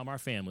friends become our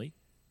family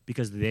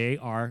because they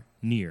are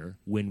near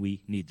when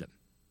we need them.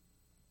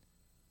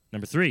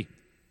 Number 3,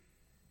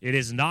 it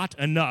is not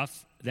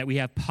enough that we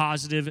have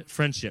positive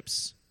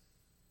friendships.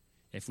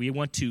 If we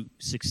want to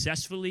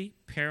successfully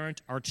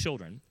parent our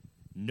children,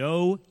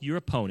 know your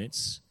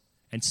opponents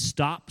and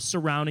stop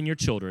surrounding your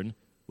children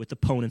with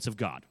opponents of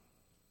God.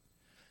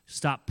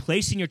 Stop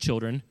placing your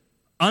children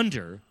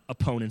under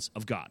opponents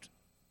of God.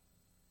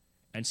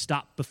 And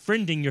stop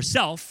befriending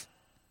yourself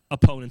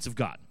opponents of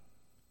God.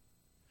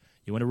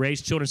 You want to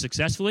raise children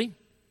successfully?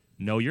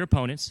 Know your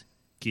opponents,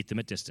 keep them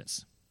at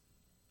distance.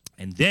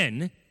 And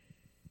then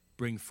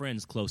bring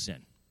friends close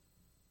in.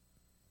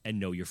 And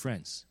know your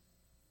friends.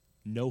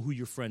 Know who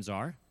your friends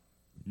are.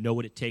 Know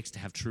what it takes to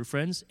have true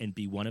friends and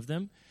be one of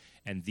them.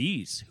 And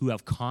these who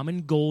have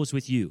common goals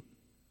with you,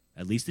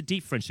 at least the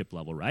deep friendship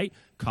level, right?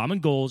 Common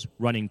goals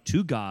running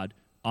to God,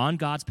 on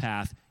God's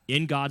path,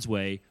 in God's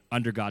way,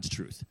 under God's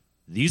truth.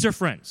 These are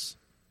friends.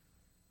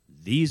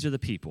 These are the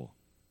people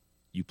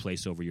you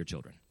place over your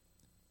children.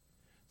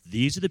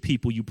 These are the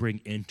people you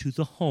bring into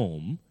the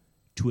home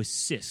to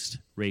assist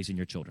raising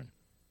your children.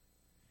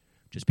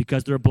 Just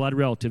because they're a blood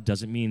relative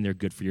doesn't mean they're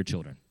good for your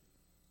children.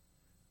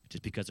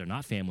 Just because they're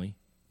not family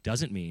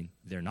doesn't mean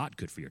they're not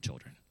good for your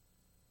children.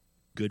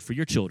 Good for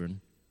your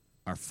children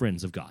are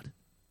friends of God.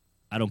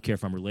 I don't care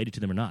if I'm related to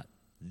them or not.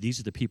 These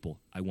are the people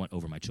I want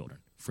over my children,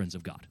 friends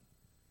of God.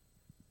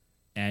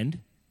 And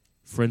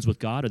friends with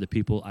God are the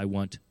people I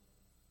want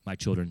my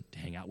children to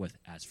hang out with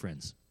as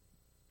friends.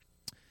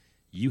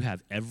 You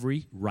have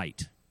every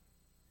right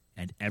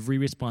and every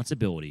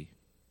responsibility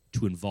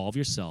to involve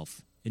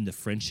yourself in the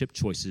friendship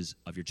choices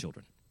of your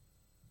children.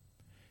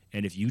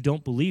 And if you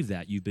don't believe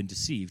that, you've been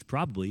deceived,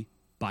 probably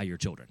by your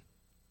children.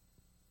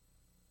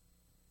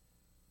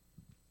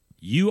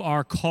 You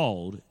are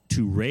called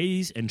to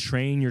raise and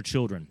train your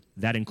children.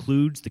 That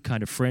includes the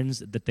kind of friends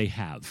that they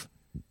have.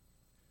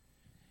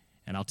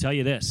 And I'll tell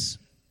you this,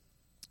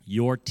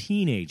 your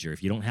teenager,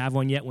 if you don't have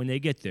one yet when they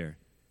get there,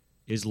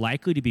 is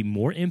likely to be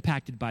more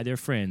impacted by their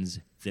friends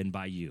than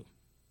by you.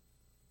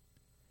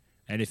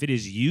 And if it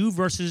is you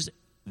versus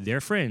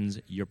their friends,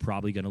 you're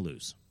probably going to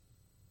lose.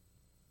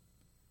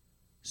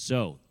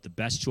 So the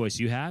best choice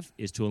you have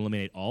is to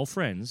eliminate all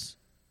friends,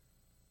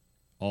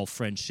 all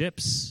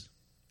friendships,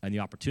 and the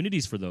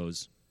opportunities for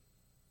those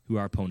who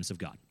are opponents of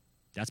God.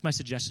 That's my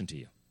suggestion to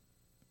you.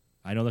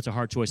 I know that's a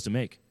hard choice to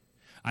make.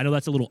 I know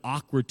that's a little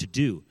awkward to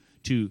do,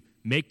 to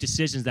make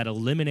decisions that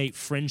eliminate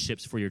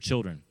friendships for your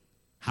children.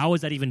 How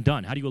is that even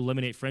done? How do you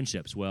eliminate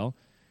friendships? Well,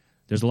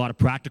 there's a lot of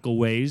practical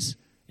ways,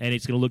 and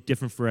it's going to look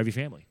different for every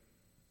family.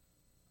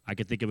 I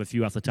could think of a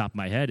few off the top of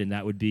my head, and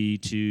that would be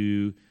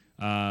to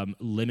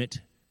limit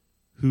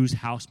whose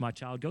house my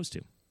child goes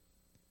to.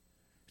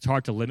 It's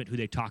hard to limit who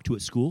they talk to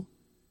at school.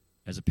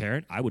 As a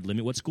parent, I would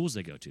limit what schools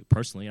they go to.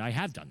 Personally, I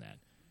have done that.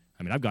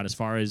 I mean, I've gone as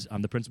far as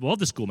I'm the principal of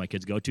the school my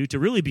kids go to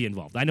really be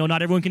involved. I know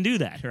not everyone can do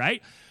that,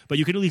 right? But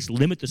you can at least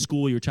limit the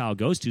school your child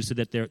goes to so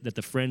that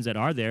the friends that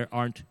are there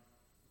aren't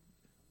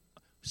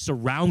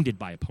surrounded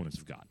by opponents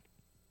of God.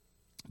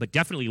 But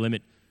definitely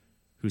limit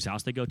whose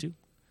house they go to.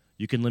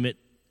 You can limit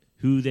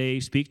who they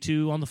speak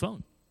to on the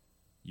phone.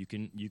 You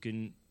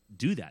can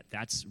do that.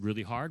 That's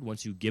really hard.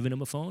 Once you've given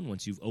them a phone,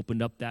 once you've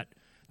opened up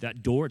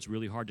that door, it's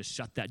really hard to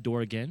shut that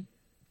door again.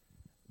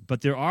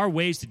 But there are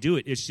ways to do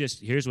it. It's just,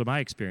 here's what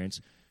my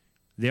experience.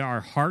 There are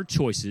hard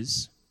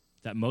choices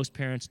that most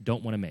parents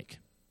don't want to make.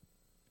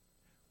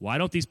 Why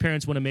don't these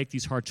parents want to make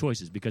these hard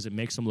choices? Because it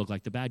makes them look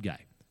like the bad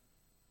guy.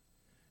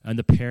 And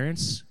the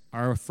parents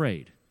are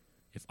afraid.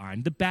 If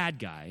I'm the bad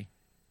guy,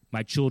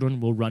 my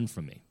children will run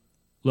from me.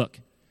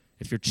 Look,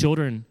 if your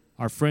children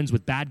are friends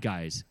with bad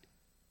guys,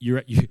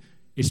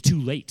 it's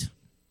too late.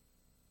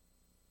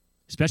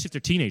 Especially if they're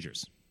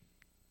teenagers.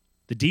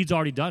 The deed's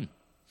already done.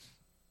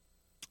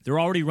 They're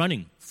already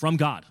running from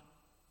God.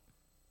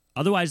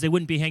 Otherwise, they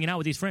wouldn't be hanging out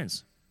with these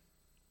friends.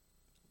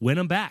 Win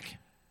them back.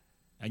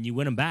 And you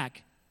win them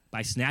back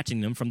by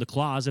snatching them from the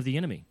claws of the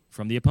enemy,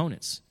 from the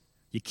opponents.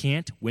 You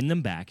can't win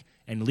them back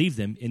and leave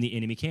them in the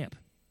enemy camp.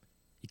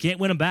 You can't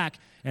win them back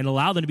and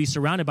allow them to be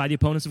surrounded by the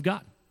opponents of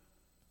God.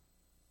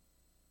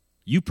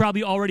 You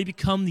probably already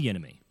become the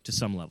enemy to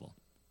some level.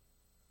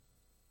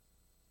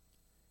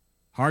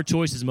 Hard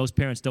choices most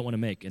parents don't want to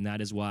make, and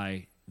that is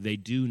why they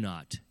do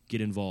not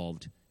get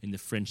involved in the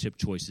friendship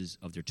choices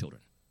of their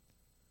children.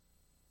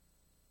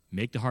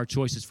 Make the hard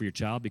choices for your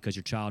child because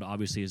your child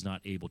obviously is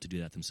not able to do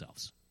that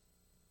themselves.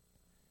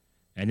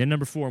 And then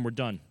number 4, and we're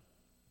done.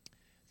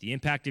 The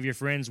impact of your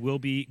friends will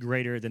be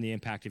greater than the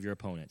impact of your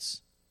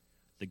opponents.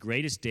 The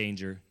greatest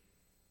danger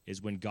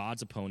is when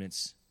God's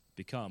opponents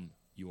become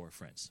your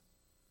friends,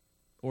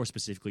 or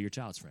specifically your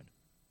child's friend.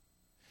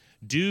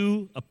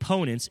 Do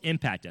opponents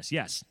impact us?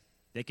 Yes.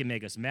 They can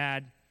make us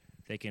mad.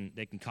 They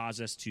can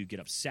cause us to get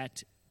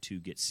upset, to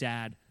get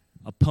sad.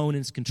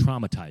 Opponents can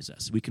traumatize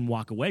us. We can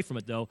walk away from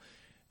it, though,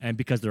 and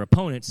because they're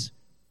opponents,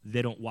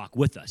 they don't walk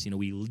with us.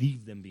 We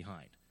leave them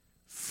behind.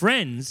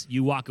 Friends,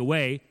 you walk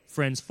away,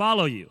 friends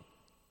follow you.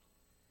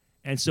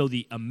 And so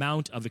the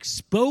amount of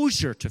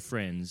exposure to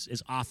friends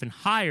is often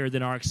higher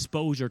than our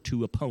exposure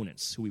to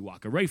opponents who we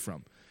walk away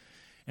from.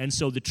 And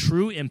so the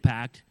true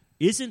impact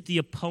isn't the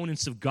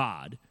opponents of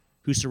God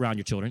who surround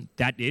your children.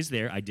 That is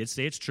there. I did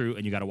say it's true,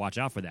 and you got to watch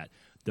out for that.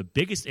 The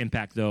biggest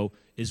impact, though,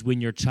 is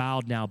when your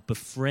child now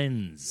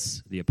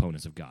befriends the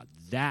opponents of God.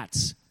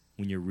 That's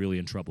when you're really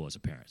in trouble as a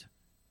parent.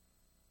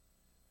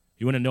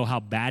 You want to know how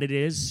bad it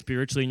is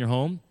spiritually in your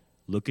home?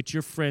 Look at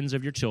your friends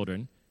of your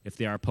children. If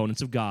they are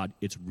opponents of God,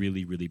 it's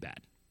really, really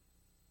bad.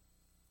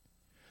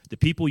 The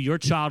people your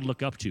child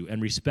look up to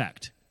and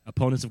respect,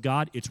 opponents of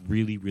God, it's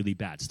really, really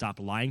bad. Stop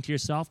lying to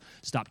yourself.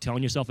 Stop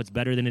telling yourself it's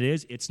better than it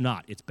is. It's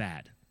not. It's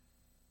bad.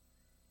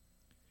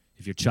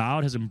 If your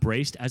child has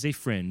embraced as a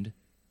friend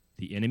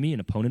the enemy and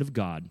opponent of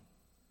God,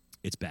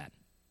 it's bad.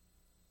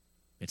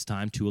 It's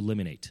time to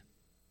eliminate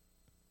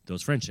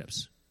those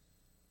friendships,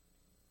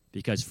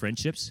 because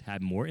friendships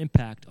have more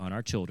impact on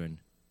our children,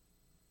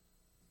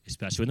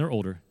 especially when they're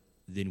older,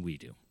 than we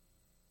do.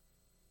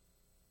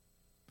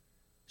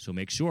 So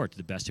make sure, to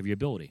the best of your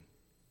ability,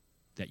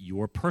 that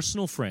your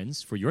personal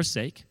friends, for your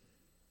sake,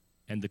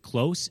 and the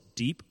close,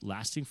 deep,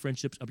 lasting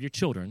friendships of your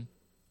children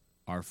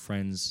are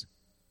friends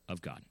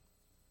of God.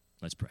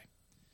 Let's pray.